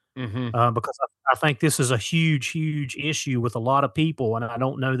 Mhm. Because I think this is a huge, huge issue with a lot of people, and I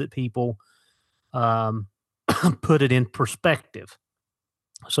don't know that people put it in perspective.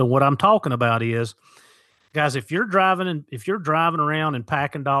 So what I'm talking about is, guys, if you're driving around and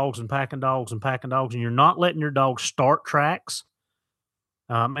packing dogs and packing dogs and packing dogs, and you're not letting your dog start tracks,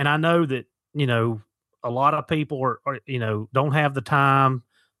 and I know that a lot of people are don't have the time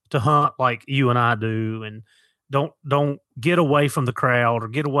to hunt like you and I do, and don't get away from the crowd or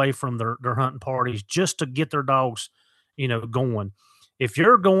get away from their hunting parties just to get their dogs, going. If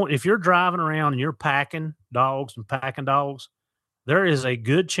you're driving around and you're packing dogs and packing dogs, there is a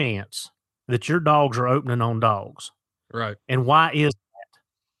good chance that your dogs are opening on dogs. Right. And why is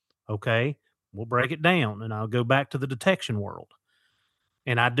that? Okay, we'll break it down, and I'll go back to the detection world.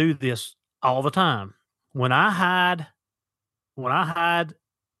 And I do this all the time. When I hide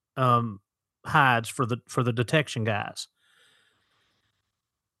hides for the detection guys,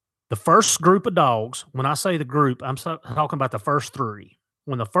 the first group of dogs, when I say the group, I'm talking about the first three.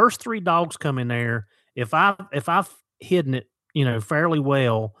 When the first three dogs come in there, if I've hidden it, fairly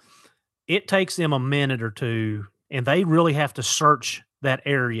well, it takes them a minute or two, and they really have to search that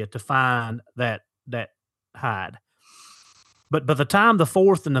area to find that hide. But by the time the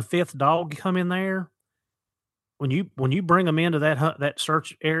fourth and the fifth dog come in there, when you bring them into that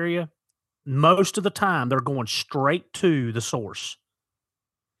search area, most of the time they're going straight to the source.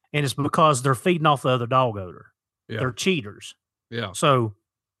 And it's because they're feeding off the other dog odor. Yeah. They're cheaters. Yeah. So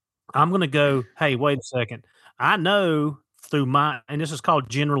I'm going to go, hey, wait a second. I know and this is called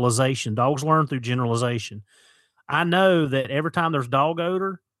generalization. Dogs learn through generalization. I know that every time there's dog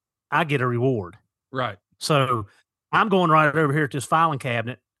odor, I get a reward. Right. So I'm going right over here to this filing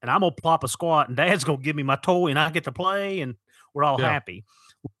cabinet, and I'm going to plop a squat, and Dad's going to give me my toy, and I get to play, and we're all happy.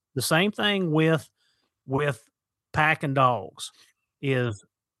 The same thing with packing dogs is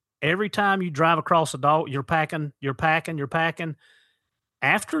every time you drive across a dog, you're packing.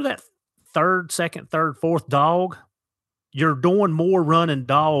 After that second, third, fourth dog, you're doing more running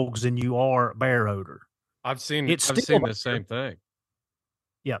dogs than you are bear odor. I've seen It's the same thing.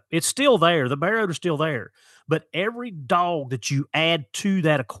 Yeah, it's still there. The bear odor's still there. But every dog that you add to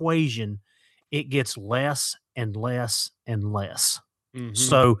that equation, it gets less and less and less. Mhm.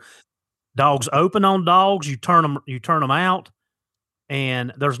 So dogs open on dogs, you turn them out,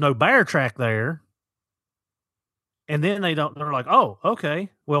 and there's no bear track there. And then they're like, oh,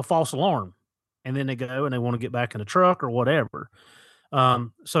 okay, well, false alarm. and then they go and they want to get back in the truck or whatever.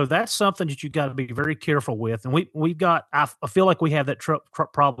 So that's something that you got to be very careful with. And we've got, I feel like we have that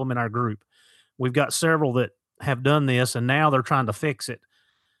truck problem in our group. We've got several that have done this, and now they're trying to fix it.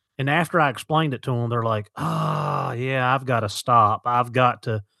 And after I explained it to them, they're like, "Oh, yeah, I've got to stop. I've got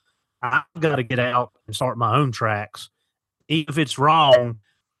to get out and start my own tracks. Even if it's wrong,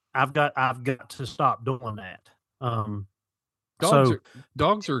 I've got to stop doing that."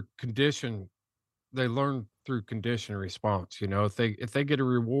 Dogs are conditioned. They learn through condition response. You know, if they get a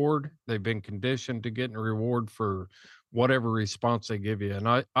reward, they've been conditioned to getting a reward for whatever response they give you.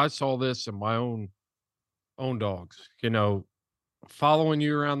 And I saw this in my own dogs, you know, following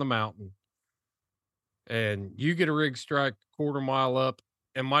you around the mountain, and you get a rig strike quarter mile up,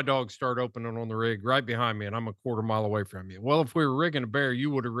 and my dogs start opening on the rig right behind me, and I'm a quarter mile away from you. Well, if we were rigging a bear,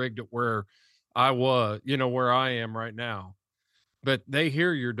 you would have rigged it where I was, you know, where I am right now. But they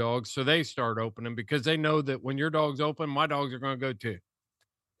hear your dogs, so they start opening because they know that when your dog's open, my dogs are going to go too.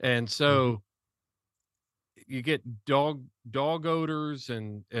 And so you get dog odors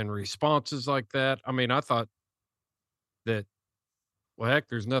and responses like that. I mean, I thought that, well, heck,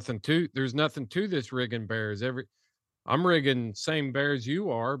 there's nothing to this rigging bears. I'm rigging same bears you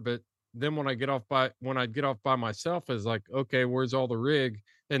are, but then when I get off by myself, is like, okay, where's all the rig?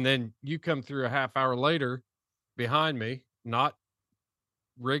 And then you come through a half hour later behind me, not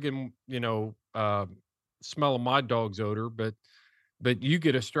rigging, you know, smelling my dog's odor, but you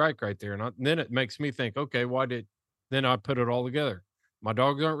get a strike right there. And then it makes me think, okay, then I put it all together. My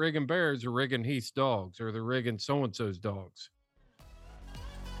dogs aren't rigging bears, they're rigging Heath's dogs, or they're rigging so-and-so's dogs.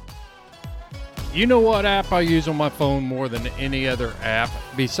 You know what app I use on my phone more than any other app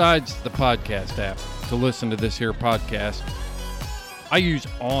besides the podcast app to listen to this here podcast? I use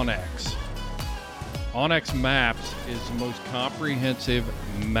onX. onX Maps is the most comprehensive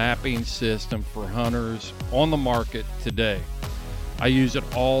mapping system for hunters on the market today. I use it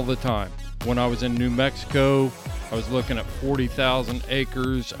all the time. When I was in New Mexico, I was looking at 40,000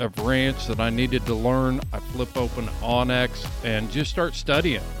 acres of ranch that I needed to learn. I flip open onX and just start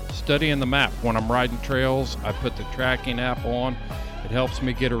studying the map. When I'm riding trails, I put the tracking app on. It helps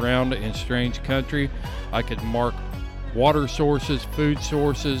me get around in strange country. I could mark water sources, food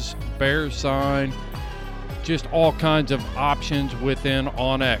sources, bear sign, just all kinds of options within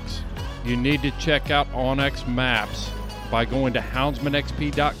onX. You need to check out onX Maps by going to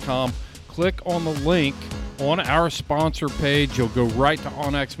houndsmanxp.com. Click on the link on our sponsor page. You'll go right to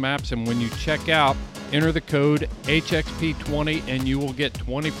onX Maps, and when you check out, enter the code HXP20 and you will get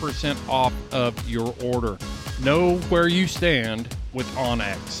 20% off of your order. Know where you stand with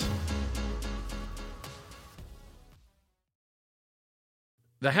onX.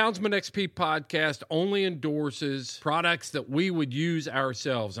 The Houndsman XP podcast only endorses products that we would use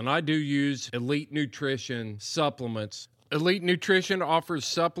ourselves, and I do use Elite Nutrition supplements. Elite Nutrition offers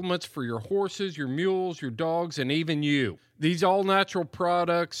supplements for your horses, your mules, your dogs, and even you. These all-natural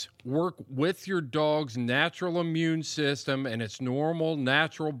products work with your dog's natural immune system and its normal,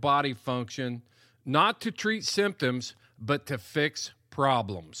 natural body function, not to treat symptoms, but to fix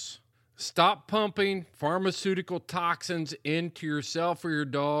problems. Stop pumping pharmaceutical toxins into yourself or your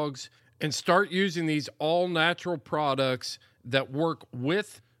dogs and start using these all-natural products that work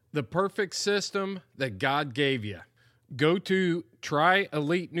with the perfect system that God gave you. Go to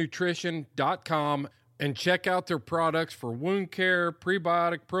tryelitenutrition.com and check out their products for wound care,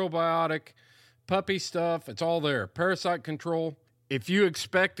 prebiotic, probiotic, puppy stuff. It's all there. Parasite control. If you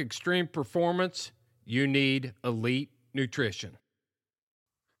expect extreme performance, you need Elite Nutrition.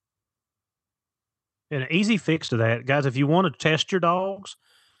 And an easy fix to that, guys, if you want to test your dogs,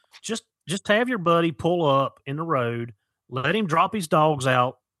 just have your buddy pull up in the road, let him drop his dogs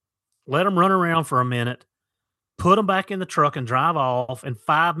out, let them run around for a minute, put them back in the truck and drive off, and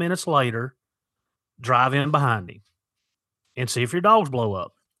 5 minutes later, drive in behind him and see if your dogs blow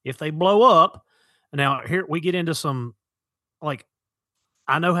up. If they blow up, now here we get into some, like,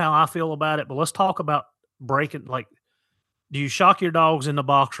 I know how I feel about it, but let's talk about breaking, like, do you shock your dogs in the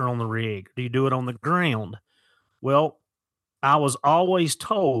box or on the rig? Do you do it on the ground? Well, I was always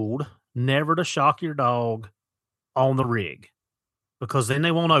told never to shock your dog on the rig because then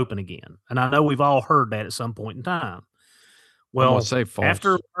they won't open again. And I know we've all heard that at some point in time. Well, say false.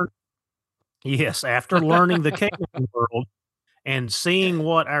 after learning the canine world and seeing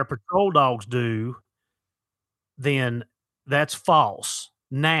what our patrol dogs do, then that's false.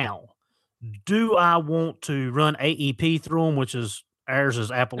 Now, do I want to run AEP through them, which is ours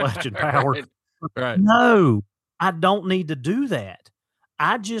is Appalachian Power? Right. No, I don't need to do that.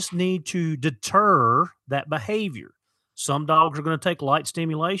 I just need to deter that behavior. Some dogs are going to take light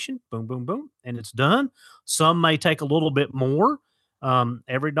stimulation, boom, boom, boom, and it's done. Some may take a little bit more.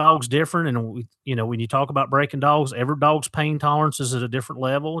 Every dog's different, and when you talk about breaking dogs, every dog's pain tolerance is at a different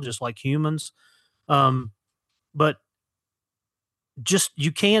level, just like humans. But just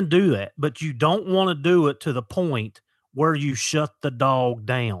you can do that, but you don't want to do it to the point where you shut the dog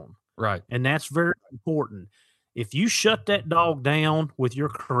down. Right. And that's very important. If you shut that dog down with your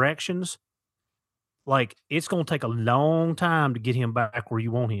corrections, like it's going to take a long time to get him back where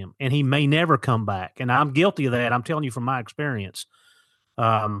you want him, and he may never come back. And I'm guilty of that. I'm telling you from my experience.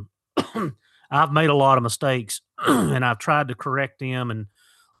 I've made a lot of mistakes, and I've tried to correct them and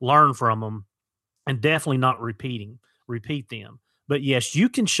learn from them, and definitely not repeat them. But yes, you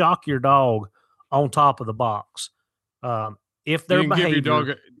can shock your dog on top of the box. If their You can behavior, give your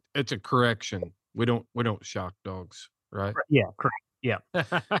dog it's a correction. We don't shock dogs, right? yeah, correct, yeah,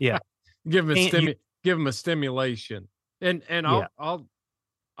 yeah. Give them And give them a stimulation. And Yeah.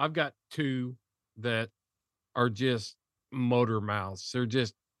 I've got two that are just motor mouths.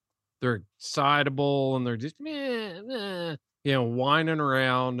 They're excitable, and they're just whining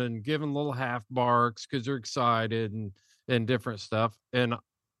around and giving little half barks because they're excited and different stuff. And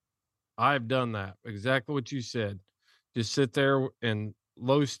I've done that exactly what you said. Just sit there and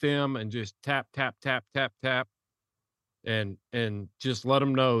low stem and just tap tap tap tap tap, and just let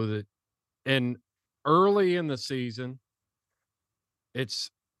them know that. And early in the season, I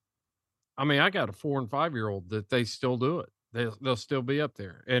got a 4 and 5 year old that they still do it. They'll still be up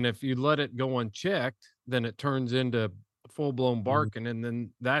there. And if you let it go unchecked, then it turns into full blown barking, and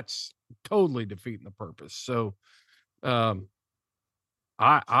then that's totally defeating the purpose. So, I'm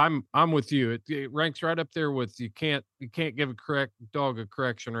with you. It ranks right up there with you can't give a dog a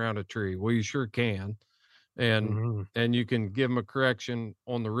correction around a tree. Well, you sure can, and you can give them a correction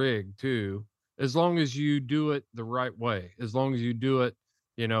on the rig too, as long as you do it the right way. As long as you do it,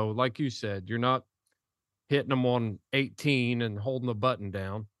 like you said, you're not hitting them on 18 and holding the button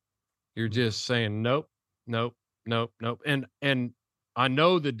down. You're just saying nope, nope, nope, nope. And I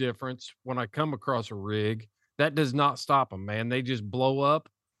know the difference when I come across a rig. That does not stop them, man. They just blow up,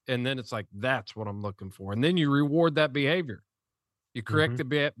 and then it's like, that's what I'm looking for. And then you reward that behavior. You correct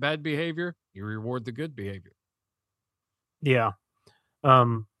the bad behavior, you reward the good behavior. Yeah. I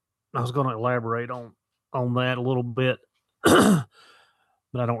was going to elaborate on that a little bit, but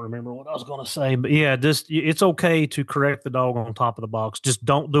I don't remember what I was going to say. But yeah, it's okay to correct the dog on top of the box. Just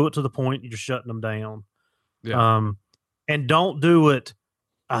don't do it to the point you're shutting them down. Yeah. And don't do it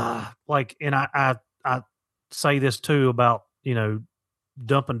and I say this too about,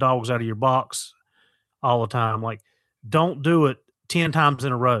 dumping dogs out of your box all the time. Like, don't do it 10 times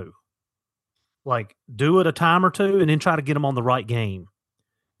in a row. Like, do it a time or two and then try to get them on the right game.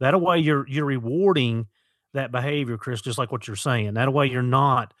 That way you're rewarding that behavior, Chris, just like what you're saying. That way you're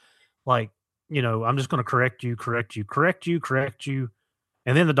not like, I'm just going to correct you.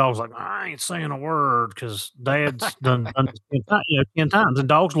 And then the dog's like, I ain't saying a word because dad's done this 10 times. And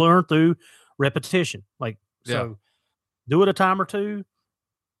dogs learn through repetition. Like, so do it a time or two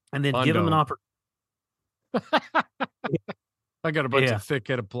and then give them an opportunity. I got a bunch of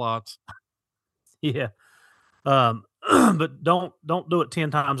thick-headed plots. Yeah. But don't do it 10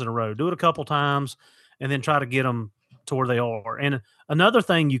 times in a row. Do it a couple times and then try to get them to where they are. And another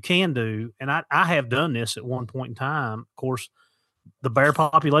thing you can do, and I have done this at one point in time, of course, the bear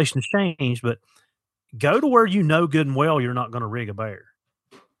population has changed, but go to where good and well you're not going to rig a bear.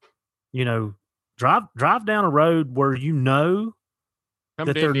 Drive down a road where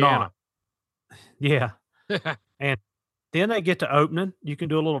that they're not. Yeah. And then they get to opening. You can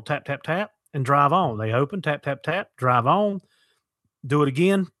do a little tap, tap, tap and drive on. They open, tap, tap, tap, drive on. Do it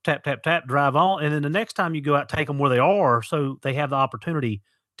again, tap, tap, tap, drive on. And then the next time you go out, take them where they are so they have the opportunity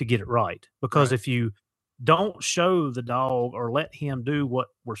to get it right. Because if you don't show the dog or let him do what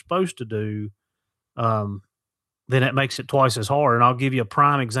we're supposed to do, then it makes it twice as hard. And I'll give you a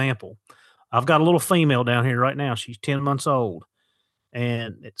prime example. I've got a little female down here right now. She's 10 months old.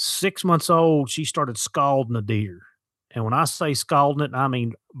 And at 6 months old, she started scalding a deer. And when I say scalding it, I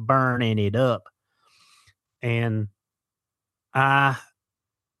mean burning it up. And I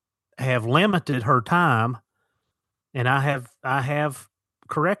have limited her time, and I have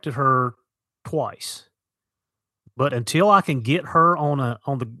corrected her twice. But until I can get her on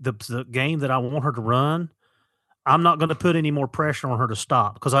the game that I want her to run, I'm not going to put any more pressure on her to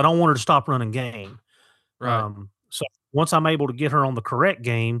stop because I don't want her to stop running game. Right. So once I'm able to get her on the correct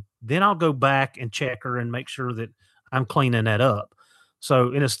game, then I'll go back and check her and make sure that I'm cleaning that up.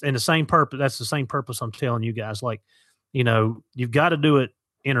 So in the same purpose, that's the same purpose I'm telling you guys. Like, you've got to do it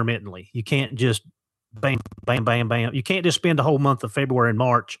intermittently. You can't just bam, bam, bam, bam. You can't just spend the whole month of February and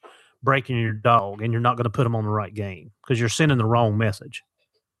March breaking your dog, and you're not going to put them on the right game because you're sending the wrong message.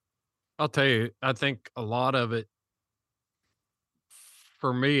 I'll tell you, I think a lot of it,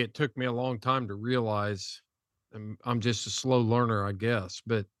 for me, it took me a long time to realize, and I'm just a slow learner, I guess,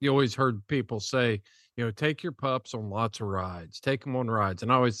 but you always heard people say, take your pups on lots of rides, take them on rides.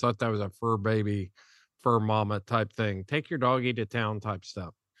 And I always thought that was a fur baby, fur mama type thing. Take your doggy to town type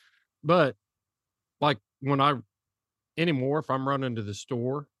stuff. But like anymore, if I'm running to the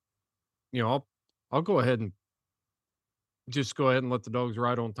store, I'll go ahead and just go ahead and let the dogs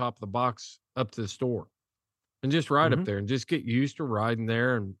ride on top of the box up to the store and just ride up there and just get used to riding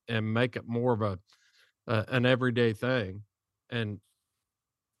there and make it more of an everyday thing. And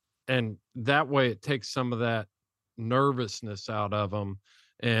that way it takes some of that nervousness out of them.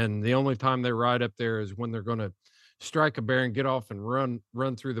 And the only time they ride up there is when they're going to strike a bear and get off and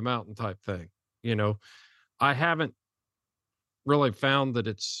run through the mountain type thing. I haven't really found that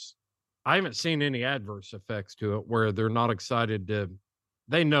I haven't seen any adverse effects to it where they're not excited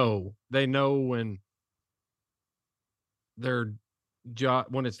they know when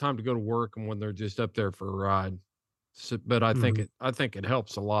when it's time to go to work and when they're just up there for a ride. So, but I think it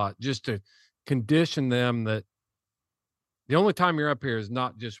helps a lot just to condition them that the only time you're up here is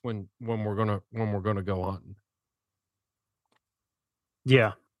not just when we're gonna go hunting.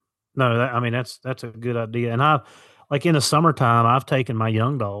 Yeah, no, that's a good idea. And like in the summertime, I've taken my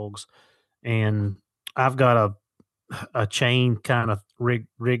young dogs, and I've got a chain kind of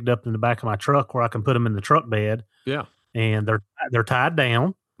rigged up in the back of my truck where I can put them in the truck bed. Yeah, and they're tied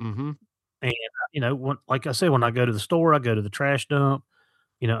down. Mm-hmm. And like I said, when I go to the store, I go to the trash dump.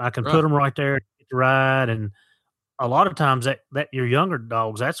 I can Right. put them right there to ride. And a lot of times that your younger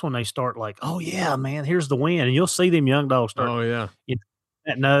dogs, that's when they start like, oh yeah, man, here's the wind, and you'll see them young dogs start. Oh yeah,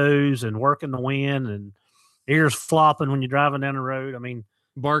 that nose and working the wind and ears flopping when you're driving down the road. I mean,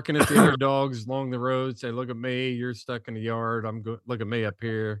 barking at the other dogs along the road. Say, look at me, you're stuck in the yard. Look at me up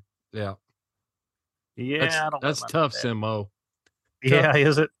here. Yeah. yeah, That's tough, Simo. Yeah,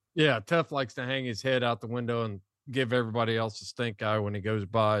 is it? Yeah, Tough likes to hang his head out the window and give everybody else a stink eye when he goes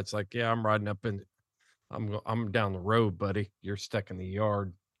by. It's like, yeah, I'm riding up in, I'm down the road, buddy. You're stuck in the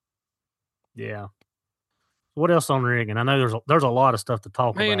yard. Yeah. What else on rigging? I know there's a lot of stuff to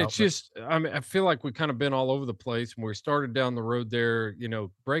talk about. Man, it's just, I feel like we kind of been all over the place. When we started down the road there,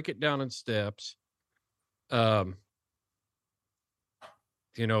 break it down in steps. I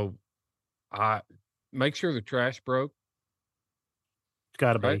make sure the trash broke. It's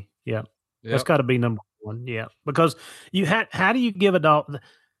got to Right? be. Yeah. Yep. That's got to be number one. Yeah. Because how do you give a dog,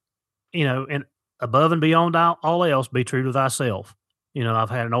 and above and beyond all else, be true to thyself. I've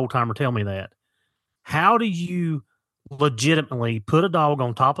had an old timer tell me that. How do you legitimately put a dog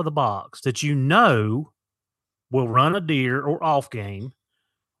on top of the box that will run a deer or off game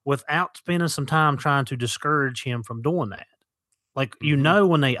without spending some time trying to discourage him from doing that? Like,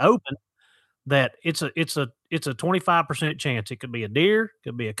 when they open that it's a 25% chance. It could be a deer, it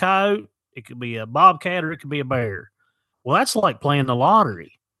could be a coyote, it could be a bobcat, or it could be a bear. Well, that's like playing the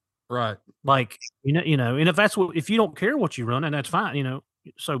lottery. Right. Like, and if you don't care what you run, and that's fine,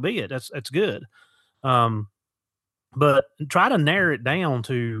 so be it. That's good. But try to narrow it down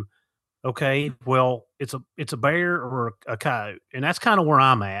to, okay, well, it's a bear or a coyote. And that's kind of where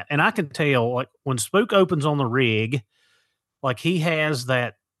I'm at. And I can tell, like, when Spook opens on the rig, like, he has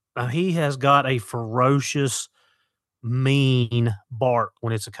got a ferocious, mean bark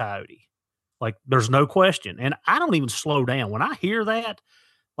when it's a coyote. Like, there's no question. And I don't even slow down. When I hear that,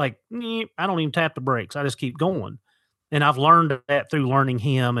 like, I don't even tap the brakes. I just keep going. And I've learned that through learning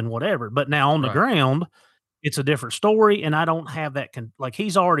him and whatever. But now on the ground, it's a different story. And I don't have that. Like,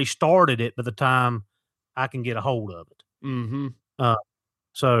 he's already started it by the time I can get a hold of it. Mm-hmm.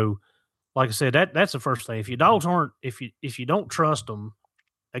 So, like I said, that's the first thing. If your dogs if you don't trust them,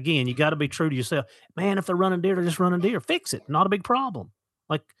 again, you got to be true to yourself. Man, if they're running deer, they're just running deer. Fix it. Not a big problem.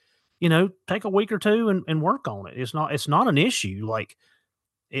 Like, take a week or two and work on it. It's not an issue. Like,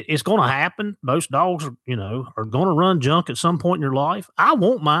 it's going to happen. Most dogs, are going to run junk at some point in your life. I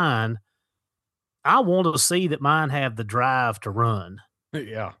want mine. I want to see that mine have the drive to run.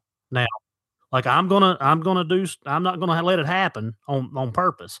 Yeah. Now, like, I'm not going to let it happen on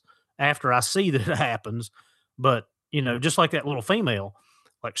purpose after I see that it happens. But, just like that little female,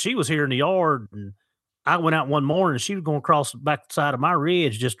 like, she was here in the yard and I went out one morning and she was going across the back side of my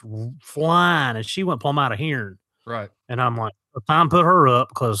ridge, just flying, and she went plumb out of hearing. Right. And I'm like, time to put her up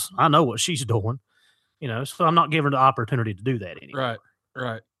because I know what she's doing, so I'm not giving her the opportunity to do that anymore.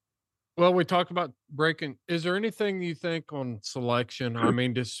 Right. Well, we talked about breaking. Is there anything you think on selection? I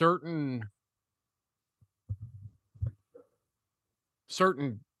mean, do certain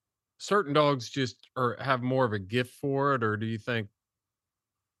certain dogs just have more of a gift for it, or do you think?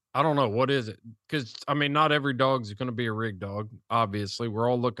 I don't know. What is it? Because I mean, not every dog's going to be a rig dog. Obviously, we're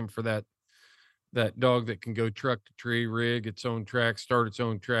all looking for that dog that can go truck to tree, rig its own track, start its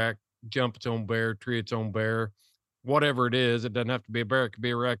own track, jump its own bear, tree its own bear, whatever it is. It doesn't have to be a bear; it could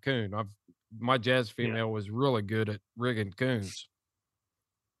be a raccoon. My jazz female was really good at rigging coons.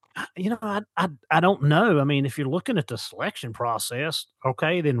 I don't know. I mean, if you're looking at the selection process,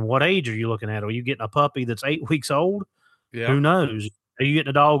 okay, then what age are you looking at? Are you getting a puppy that's 8 weeks old? Yeah. Who knows? Are you getting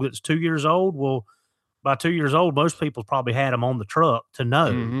a dog that's 2 years old? Well, by 2 years old, most people probably had them on the truck to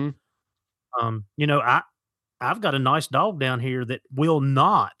know. Mm-hmm. I've got a nice dog down here that will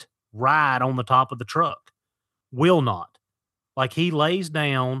not ride on the top of the truck. Will not. Like he lays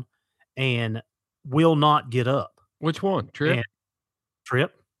down and will not get up. Which one? Trip? And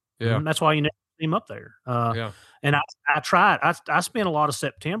Trip. Yeah. That's why you never see him up there. Yeah. And I tried. I spent a lot of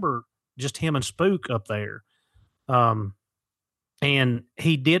September just him and Spook up there. And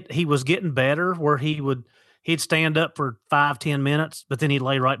he was getting better where he'd stand up for 5-10 minutes, but then he'd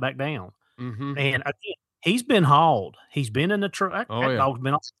lay right back down. Mm-hmm. And again, he's been hauled. He's been in the truck. Oh, That yeah. dog's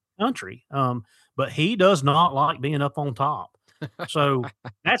been off the country. But he does not like being up on top. So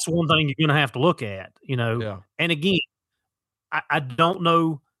that's one thing you're going to have to look at, Yeah. And again, I don't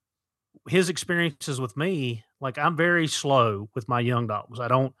know his experiences with me. Like I'm very slow with my young dogs. I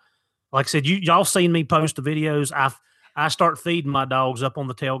don't, like I said, y'all seen me post the videos. I start feeding my dogs up on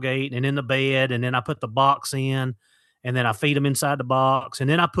the tailgate and in the bed, and then I put the box in, and then I feed them inside the box, and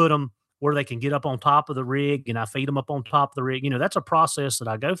then I put them where they can get up on top of the rig, and I feed them up on top of the rig. That's a process that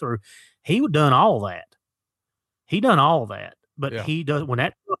I go through. He done all that. But Yeah. he does, when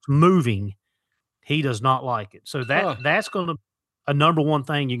that truck's moving, he does not like it. So that's going to a number one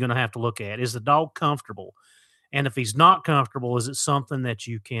thing you're going to have to look at. Is the dog comfortable? And if he's not comfortable, is it something that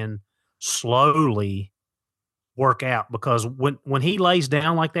you can slowly work out? Because when he lays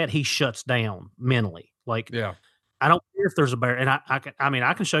down like that, he shuts down mentally. Like, Yeah. I don't care if there's a bear. And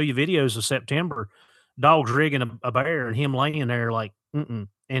I can show you videos of September, dogs rigging a bear and him laying there like,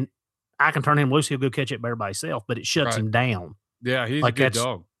 and I can turn him loose. He'll go catch that bear by himself, but it shuts Right. him down. Yeah. He's Like a good that's-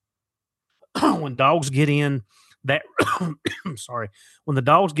 dog. When dogs get in that, sorry, when the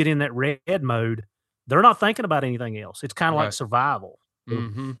dogs get in that red mode, they're not thinking about anything else. It's kind of Right. like survival.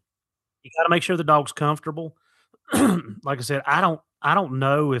 Mm-hmm. You got to make sure the dog's comfortable. Like I said, I don't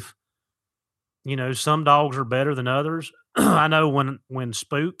know if, some dogs are better than others. I know when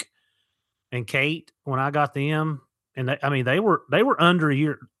Spook and Kate, when I got them, and they were under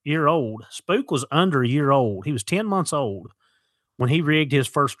a year old. Spook was under a year old. He was 10 months old when he rigged his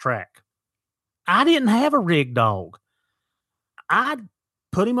first track. I didn't have a rigged dog. I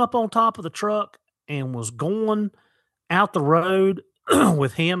put him up on top of the truck and was going out the road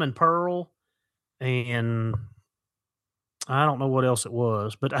with him and Pearl, and I don't know what else it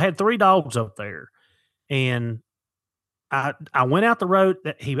was, but I had 3 dogs up there, and I went out the road.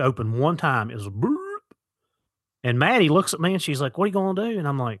 That he opened one time. It was a burp, and Maddie looks at me and she's like, "What are you going to do?" And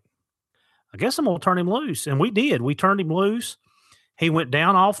I'm like, "I guess I'm going to turn him loose." And we did. We turned him loose. He went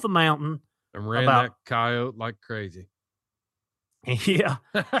down off the mountain. And ran About- that coyote like crazy. Yeah,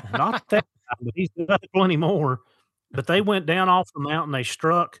 not that time, but he's done plenty more. But they went down off the mountain. They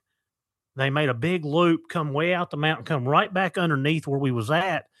struck. They made a big loop, come way out the mountain, come right back underneath where we was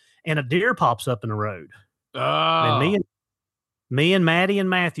at, and a deer pops up in the road. Oh. And me and Maddie and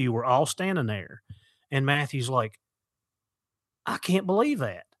Matthew were all standing there, and Matthew's like, "I can't believe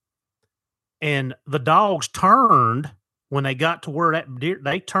that." And the dogs turned when they got to where that deer,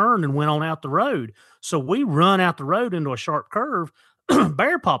 they turned and went on out the road. So we run out the road into a sharp curve.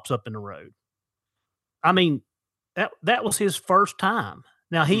 Bear pops up in the road. I mean, that was his first time.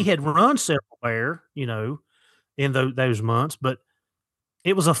 Now he had run several bear, in those months, but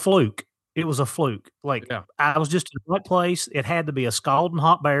it was a fluke. It was a fluke. Like Yeah. I was just in the right place. It had to be a scalding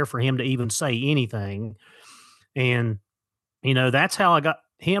hot bear for him to even say anything. And, that's how I got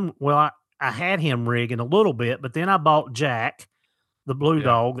him. Well, I had him rigging a little bit, but then I bought Jack, the blue Yeah.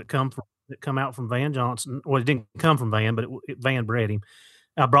 dog that come out from Van Johnson. Well, it didn't come from Van, but Van bred him.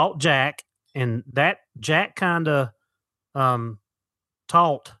 I brought Jack, and that Jack kind of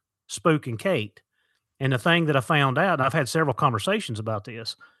taught Spook and Kate. And the thing that I found out, and I've had several conversations about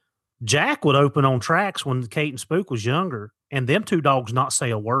this, Jack would open on tracks when Kate and Spook was younger, and them 2 dogs not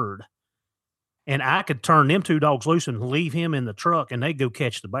say a word. And I could turn them 2 dogs loose and leave him in the truck, and they go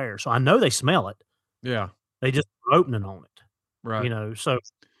catch the bear. So I know they smell it. Yeah. They just are opening on it, Right. So a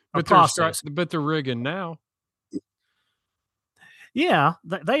But process. but they're rigging now. Yeah,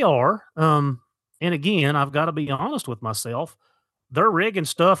 they are. And again, I've got to be honest with myself. they're rigging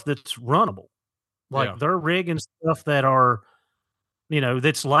stuff that's runnable. Like Yeah. they're rigging stuff that are,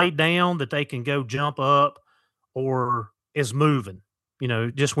 that's laid down that they can go jump up or is moving.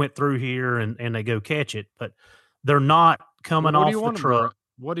 Just went through here and they go catch it, but they're not coming What do off you the want 'em to truck. run?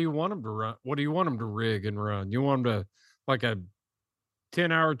 What do you want them to run? What do you want them to rig and run? You want them to like a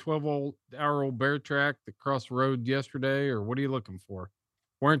 10-hour, 12-hour-old bear track that crossed the road yesterday, or what are you looking for?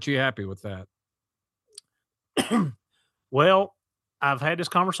 Weren't you happy with that? Well, I've had this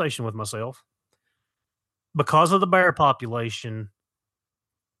conversation with myself because of the bear population.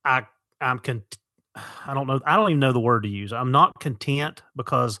 I I'm con- I don't know. I don't even know the word to use. I'm not content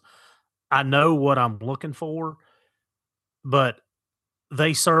because I know what I'm looking for, but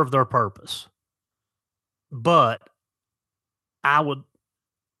they serve their purpose. But I would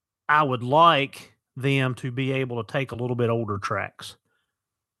I would like them to be able to take a little bit older tracks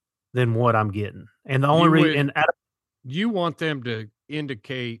than what I'm getting. And the only You reason would you want them to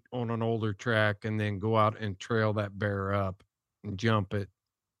indicate on an older track and then go out and trail that bear up and jump it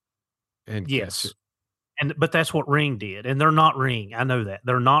and catch yes. it. But that's what Ring did. And they're not Ring. I know that.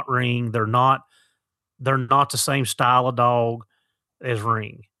 They're not Ring. They're not the same style of dog as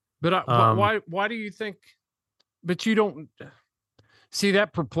Ring. But why do you think? But you don't see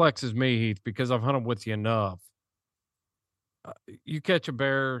that perplexes me, Heath, because I've hunted with you enough. You catch a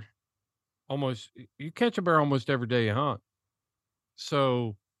bear almost every day you hunt.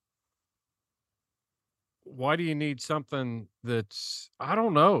 So why do you need something that's I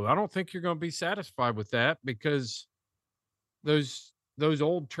don't know. I don't think you're going to be satisfied with that because those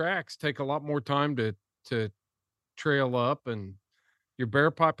old tracks take a lot more time to trail up, and your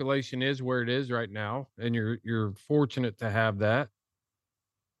bear population is where it is right now, and you're fortunate to have that.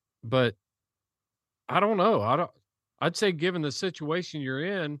 But I don't know. I'd say given the situation you're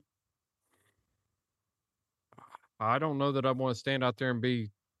in, I don't know that I want to stand out there and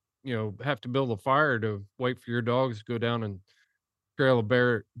be, have to build a fire to wait for your dogs to go down and trail a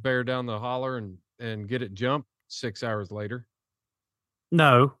bear down the holler and get it jumped 6 hours later.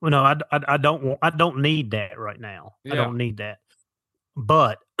 No, I don't need that right now. I Yeah. don't need that.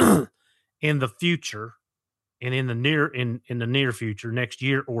 But in the future, and in the near future, next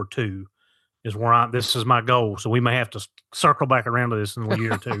year or two, is where this is my goal. So we may have to circle back around to this in a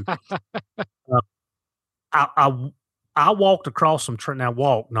year or two. I walked across some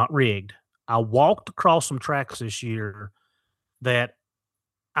not rigged. I walked across some tracks this year that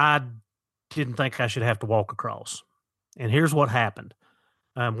I didn't think I should have to walk across. And here's what happened.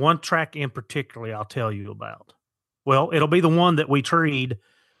 One track in particular I'll tell you about. Well, it'll be the one that we treed.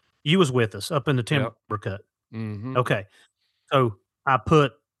 You was with us up in the timber cut. Mm-hmm. Okay. So I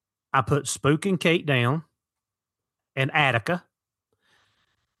put Spook and Kate down and Attica.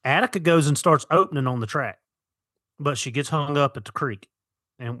 Attica goes and starts opening on the track, but she gets hung up at the creek.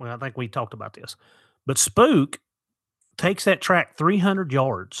 And I think we talked about this. But Spook takes that track 300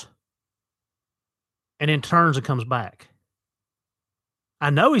 yards and then turns and comes back. I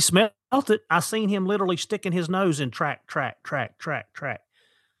know he smelled it. I seen him literally sticking his nose in track. I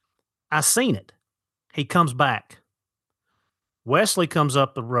seen it. He comes back. Wesley comes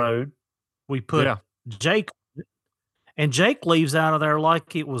up the road. We put Jake, and Jake leaves out of there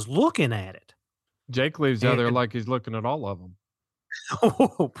like it was looking at it. Jake leaves out there like he's looking at all of them.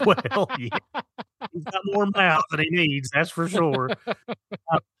 Oh, well, yeah. He's got more mouth than he needs, that's for sure. But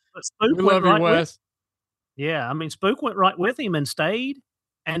Spook We love you, Wes. Yeah, I mean, Spook went right with him and stayed.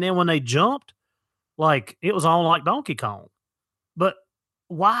 And then when they jumped, like it was on like Donkey Kong. But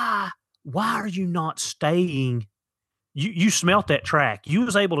why are you not staying? You smelt that track. You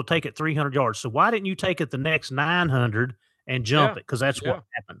was able to take it 300 yards. So why didn't you take it the next 900 and jump it? Because that's what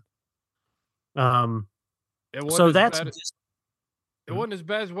happened. So that's it wasn't as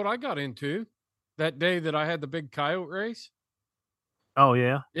bad as what I got into that day that I had the big coyote race. Oh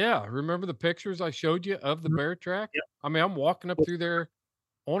yeah. Yeah. Remember the pictures I showed you of the bear track? Yep. I mean, I'm walking up through there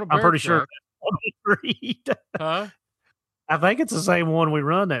on a bear I'm pretty track. sure. Huh? I think it's the same one we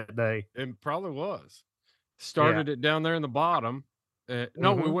run that day. It probably was. Started it down there in the bottom.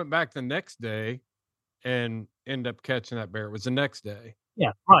 No, we went back the next day and ended up catching that bear. It was the next day.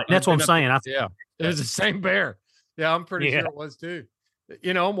 Yeah, right. That's what I'm saying. It was the same bear. Yeah, I'm pretty sure it was too.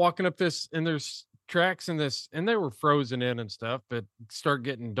 I'm walking up this and there's tracks in this and they were frozen in and stuff, but start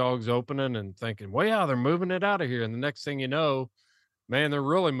getting dogs opening and thinking, well, yeah, they're moving it out of here. And the next thing you know, man, they're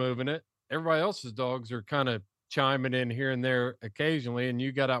really moving it. Everybody else's dogs are kind of chiming in here and there occasionally. And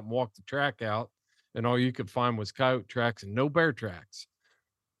you got out and walked the track out and all you could find was coyote tracks and no bear tracks.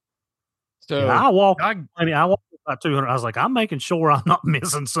 So I walked about 200. I was like, I'm making sure I'm not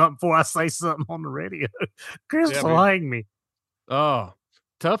missing something before I say something on the radio. Chris will hang me. Oh,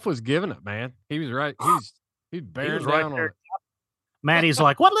 Tough was giving it, man. He was right. He's bearing right down on there. it. Maddie's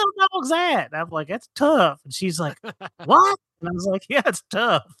like, "What little dog's that?" And I'm like, "That's Tough." And she's like, "What?" And I was like, "Yeah, it's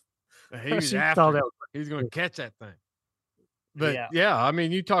Tough." He's She after thought it. that was He's going to catch that thing. But Yeah. yeah, I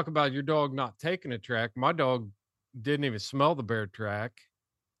mean, you talk about your dog not taking a track. My dog didn't even smell the bear track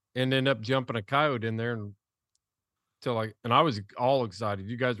and ended up jumping a coyote in there and I was all excited.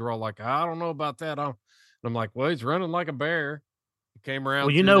 You guys were all like, I don't know about that. And I'm like, well, he's running like a bear. He came around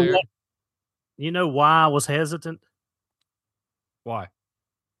Well, you through know there. what? You know why I was hesitant? Why?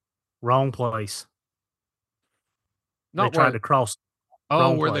 Wrong place. They Not tried where to cross. oh,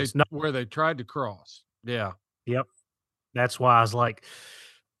 wrong where place. they No. where they tried to cross. Yeah. Yep. That's why I was like,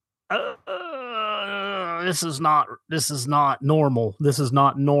 this is not normal. This is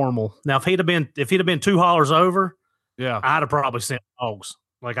not normal. Now, if he'd have been 2 hollers over, Yeah. I'd have probably sent dogs.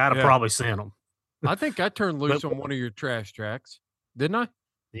 Like I'd have Yeah. probably sent them. I think I turned loose But- on one of your trash tracks. Didn't I?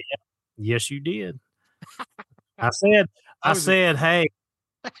 Yes, you did. I I was- said, hey,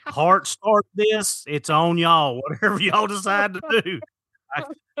 Hart start this. It's on y'all. Whatever y'all decide to do.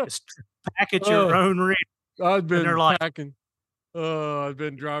 Pack at your own risk. I've been they're like- packing. Oh, I've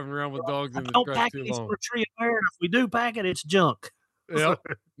been driving around with dogs in the Don't truck pack too it long. for a tree of bear. If we do pack it, it's junk. Yep.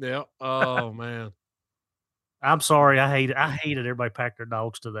 Yep. Oh man. I'm sorry. I hated everybody packed their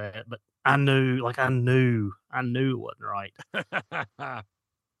dogs to that, but I knew it wasn't right.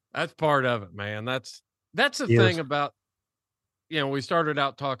 That's part of it, man. That's the Yes. thing about, we started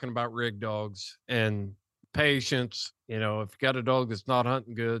out talking about rig dogs and patience. If you got a dog that's not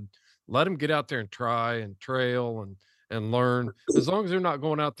hunting good, let him get out there and try and trail and learn. As long as they're not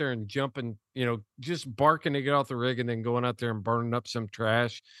going out there and jumping, just barking to get off the rig and then going out there and burning up some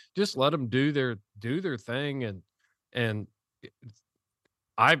trash. Just let them do their thing. And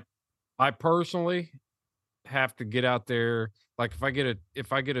I personally have to get out there. Like if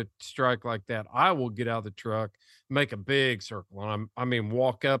I get a strike like that, I will get out of the truck, make a big circle. And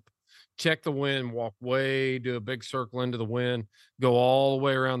walk up, check the wind, walk way, do a big circle into the wind, go all the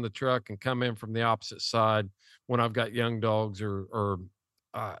way around the truck and come in from the opposite side when I've got young dogs or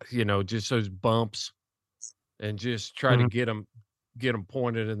just those bumps, and just try to get them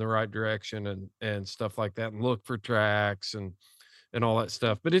pointed in the right direction and stuff like that, and look for tracks and all that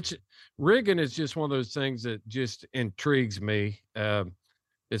stuff. But rigging is just one of those things that just intrigues me.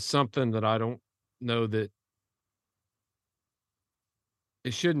 It's something that I don't know that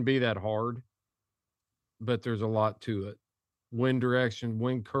it shouldn't be that hard, but there's a lot to it. Wind direction,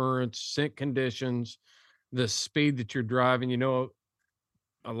 wind currents, scent conditions, the speed that you're driving. A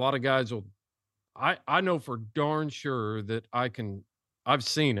lot of guys I know for darn sure that I've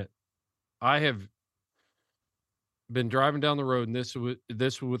seen it. I have been driving down the road, and this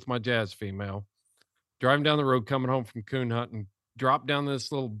was with my jazz female, driving down the road, coming home from coon hunting, drop down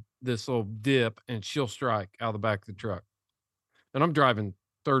this little dip, and she'll strike out of the back of the truck. And I'm driving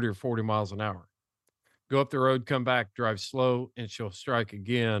 30 or 40 miles an hour. Go up the road, come back, drive slow, and she'll strike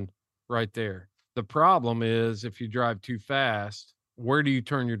again right there. The problem is if you drive too fast, where do you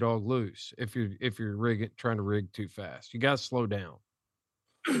turn your dog loose? If you're trying to rig too fast, you got to slow down.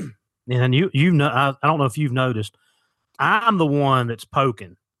 And I don't know if you've noticed, I'm the one that's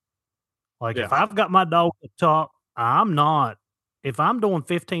poking. Like if I've got my dog to talk, I'm not. If I'm doing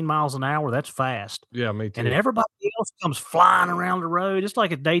 15 miles an hour, that's fast. Yeah, me too. And then everybody else comes flying around the road. It's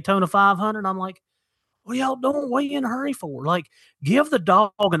like a Daytona 500. I'm like, what are y'all doing? What are you in a hurry for? Like, give the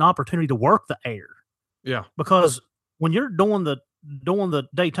dog an opportunity to work the air. Yeah. Because when you're doing the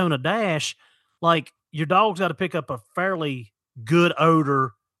Daytona Dash, like your dog's got to pick up a fairly good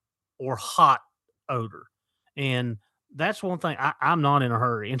odor or hot odor. And that's one thing I'm not in a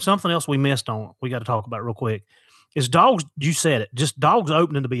hurry. And something else we missed on, we got to talk about real quick, is dogs. You said it, just dogs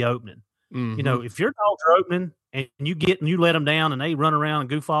opening to be opening. Mhm. If your dogs are opening and you let them down and they run around and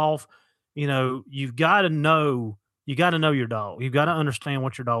goof off, you've got to know your dog. You've got to understand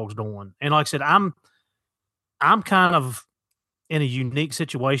what your dog's doing. And like I said, I'm kind of in a unique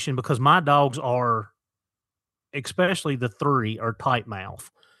situation because my dogs are, especially the 3, are tight mouth.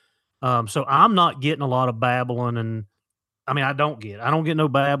 So I'm not getting a lot of babbling, and I don't get no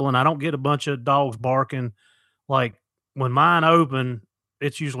babbling. I don't get a bunch of dogs barking. Like when mine open,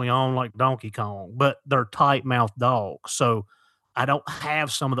 it's usually on like Donkey Kong, but they're tight mouth dogs. So I don't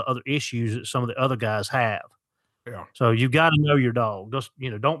have some of the other issues that some of the other guys have. Yeah. So you've got to know your dog. Just,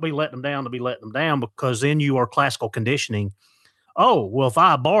 don't be letting them down to be letting them down, because then you are classical conditioning. Oh, well, if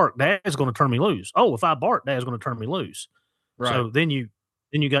I bark, Dad's going to turn me loose. Oh, if I bark, Dad's going to turn me loose. Right. So then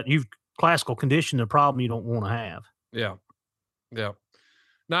you've classical conditioned a problem you don't want to have. Yeah. Yeah.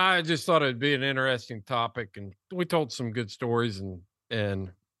 No, I just thought it'd be an interesting topic, and we told some good stories,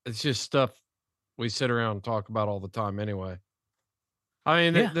 and it's just stuff we sit around and talk about all the time anyway. I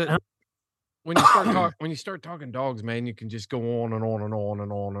mean, Yeah. when you start talking dogs, man, you can just go on and on and on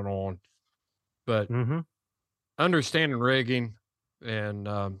and on and on. But Mm-hmm. understanding rigging and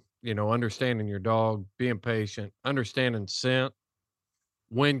understanding your dog, being patient, understanding scent,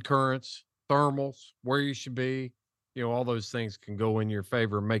 wind currents, thermals, where you should be, all those things can go in your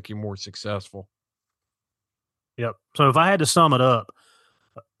favor and make you more successful. Yep. So if I had to sum it up,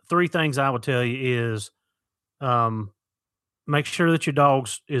 3 things I would tell you is, make sure that your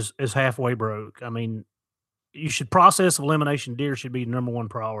dog's is halfway broke. I mean, you should process of elimination deer should be number 1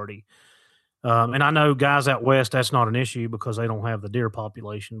 priority. And I know guys out west, that's not an issue because they don't have the deer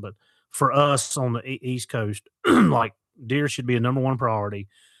population. But for us on the East Coast, like deer should be a number 1 priority.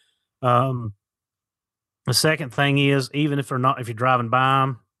 The second thing is, even if you're driving by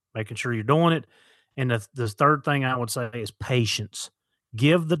them, making sure you're doing it. And the third thing I would say is patience.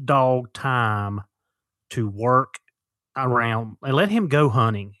 Give the dog time to work around and let him go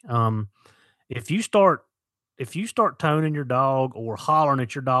hunting. If you start toning your dog or hollering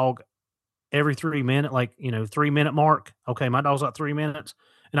at your dog every 3 minute, 3-minute mark. Okay, my dog's got 3 minutes,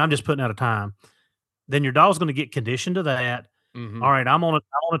 and I'm just putting out a time. Then your dog's going to get conditioned to that. Mhm. All right, I'm on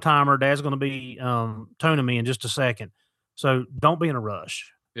a timer. Dad's going to be toning me in just a second. So don't be in a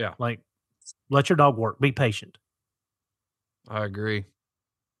rush. Yeah, Let your dog work. Be patient. I agree,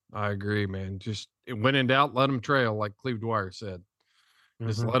 man. Just when in doubt, let them trail, like Cleve Dwyer said.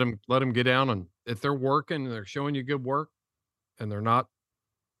 Just Mhm. let them get down, and if they're working and they're showing you good work, and they're not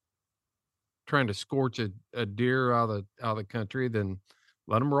trying to scorch a deer out of the country, then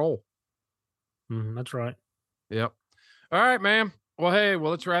let them roll. That's right. Yep. All right, man. Well, hey,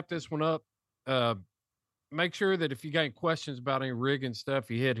 let's wrap this one up. Make sure that if you got any questions about any rigging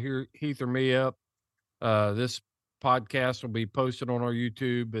stuff, you hit Heath or me up. This podcast will be posted on our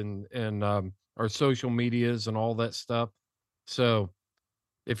YouTube and our social medias and all that stuff. So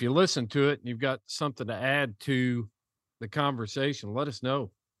if you listen to it and you've got something to add to the conversation, let us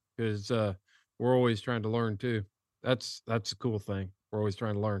know, because we're always trying to learn too. That's a cool thing. We're always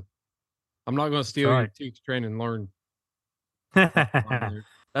trying to learn. I'm not going to steal your right. teach, train, and learn.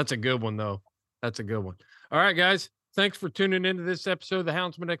 That's a good one, though. That's a good one. All right, guys. Thanks for tuning into this episode of the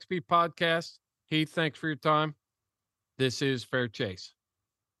Houndsman XP podcast. Heath, thanks for your time. This is Fair Chase.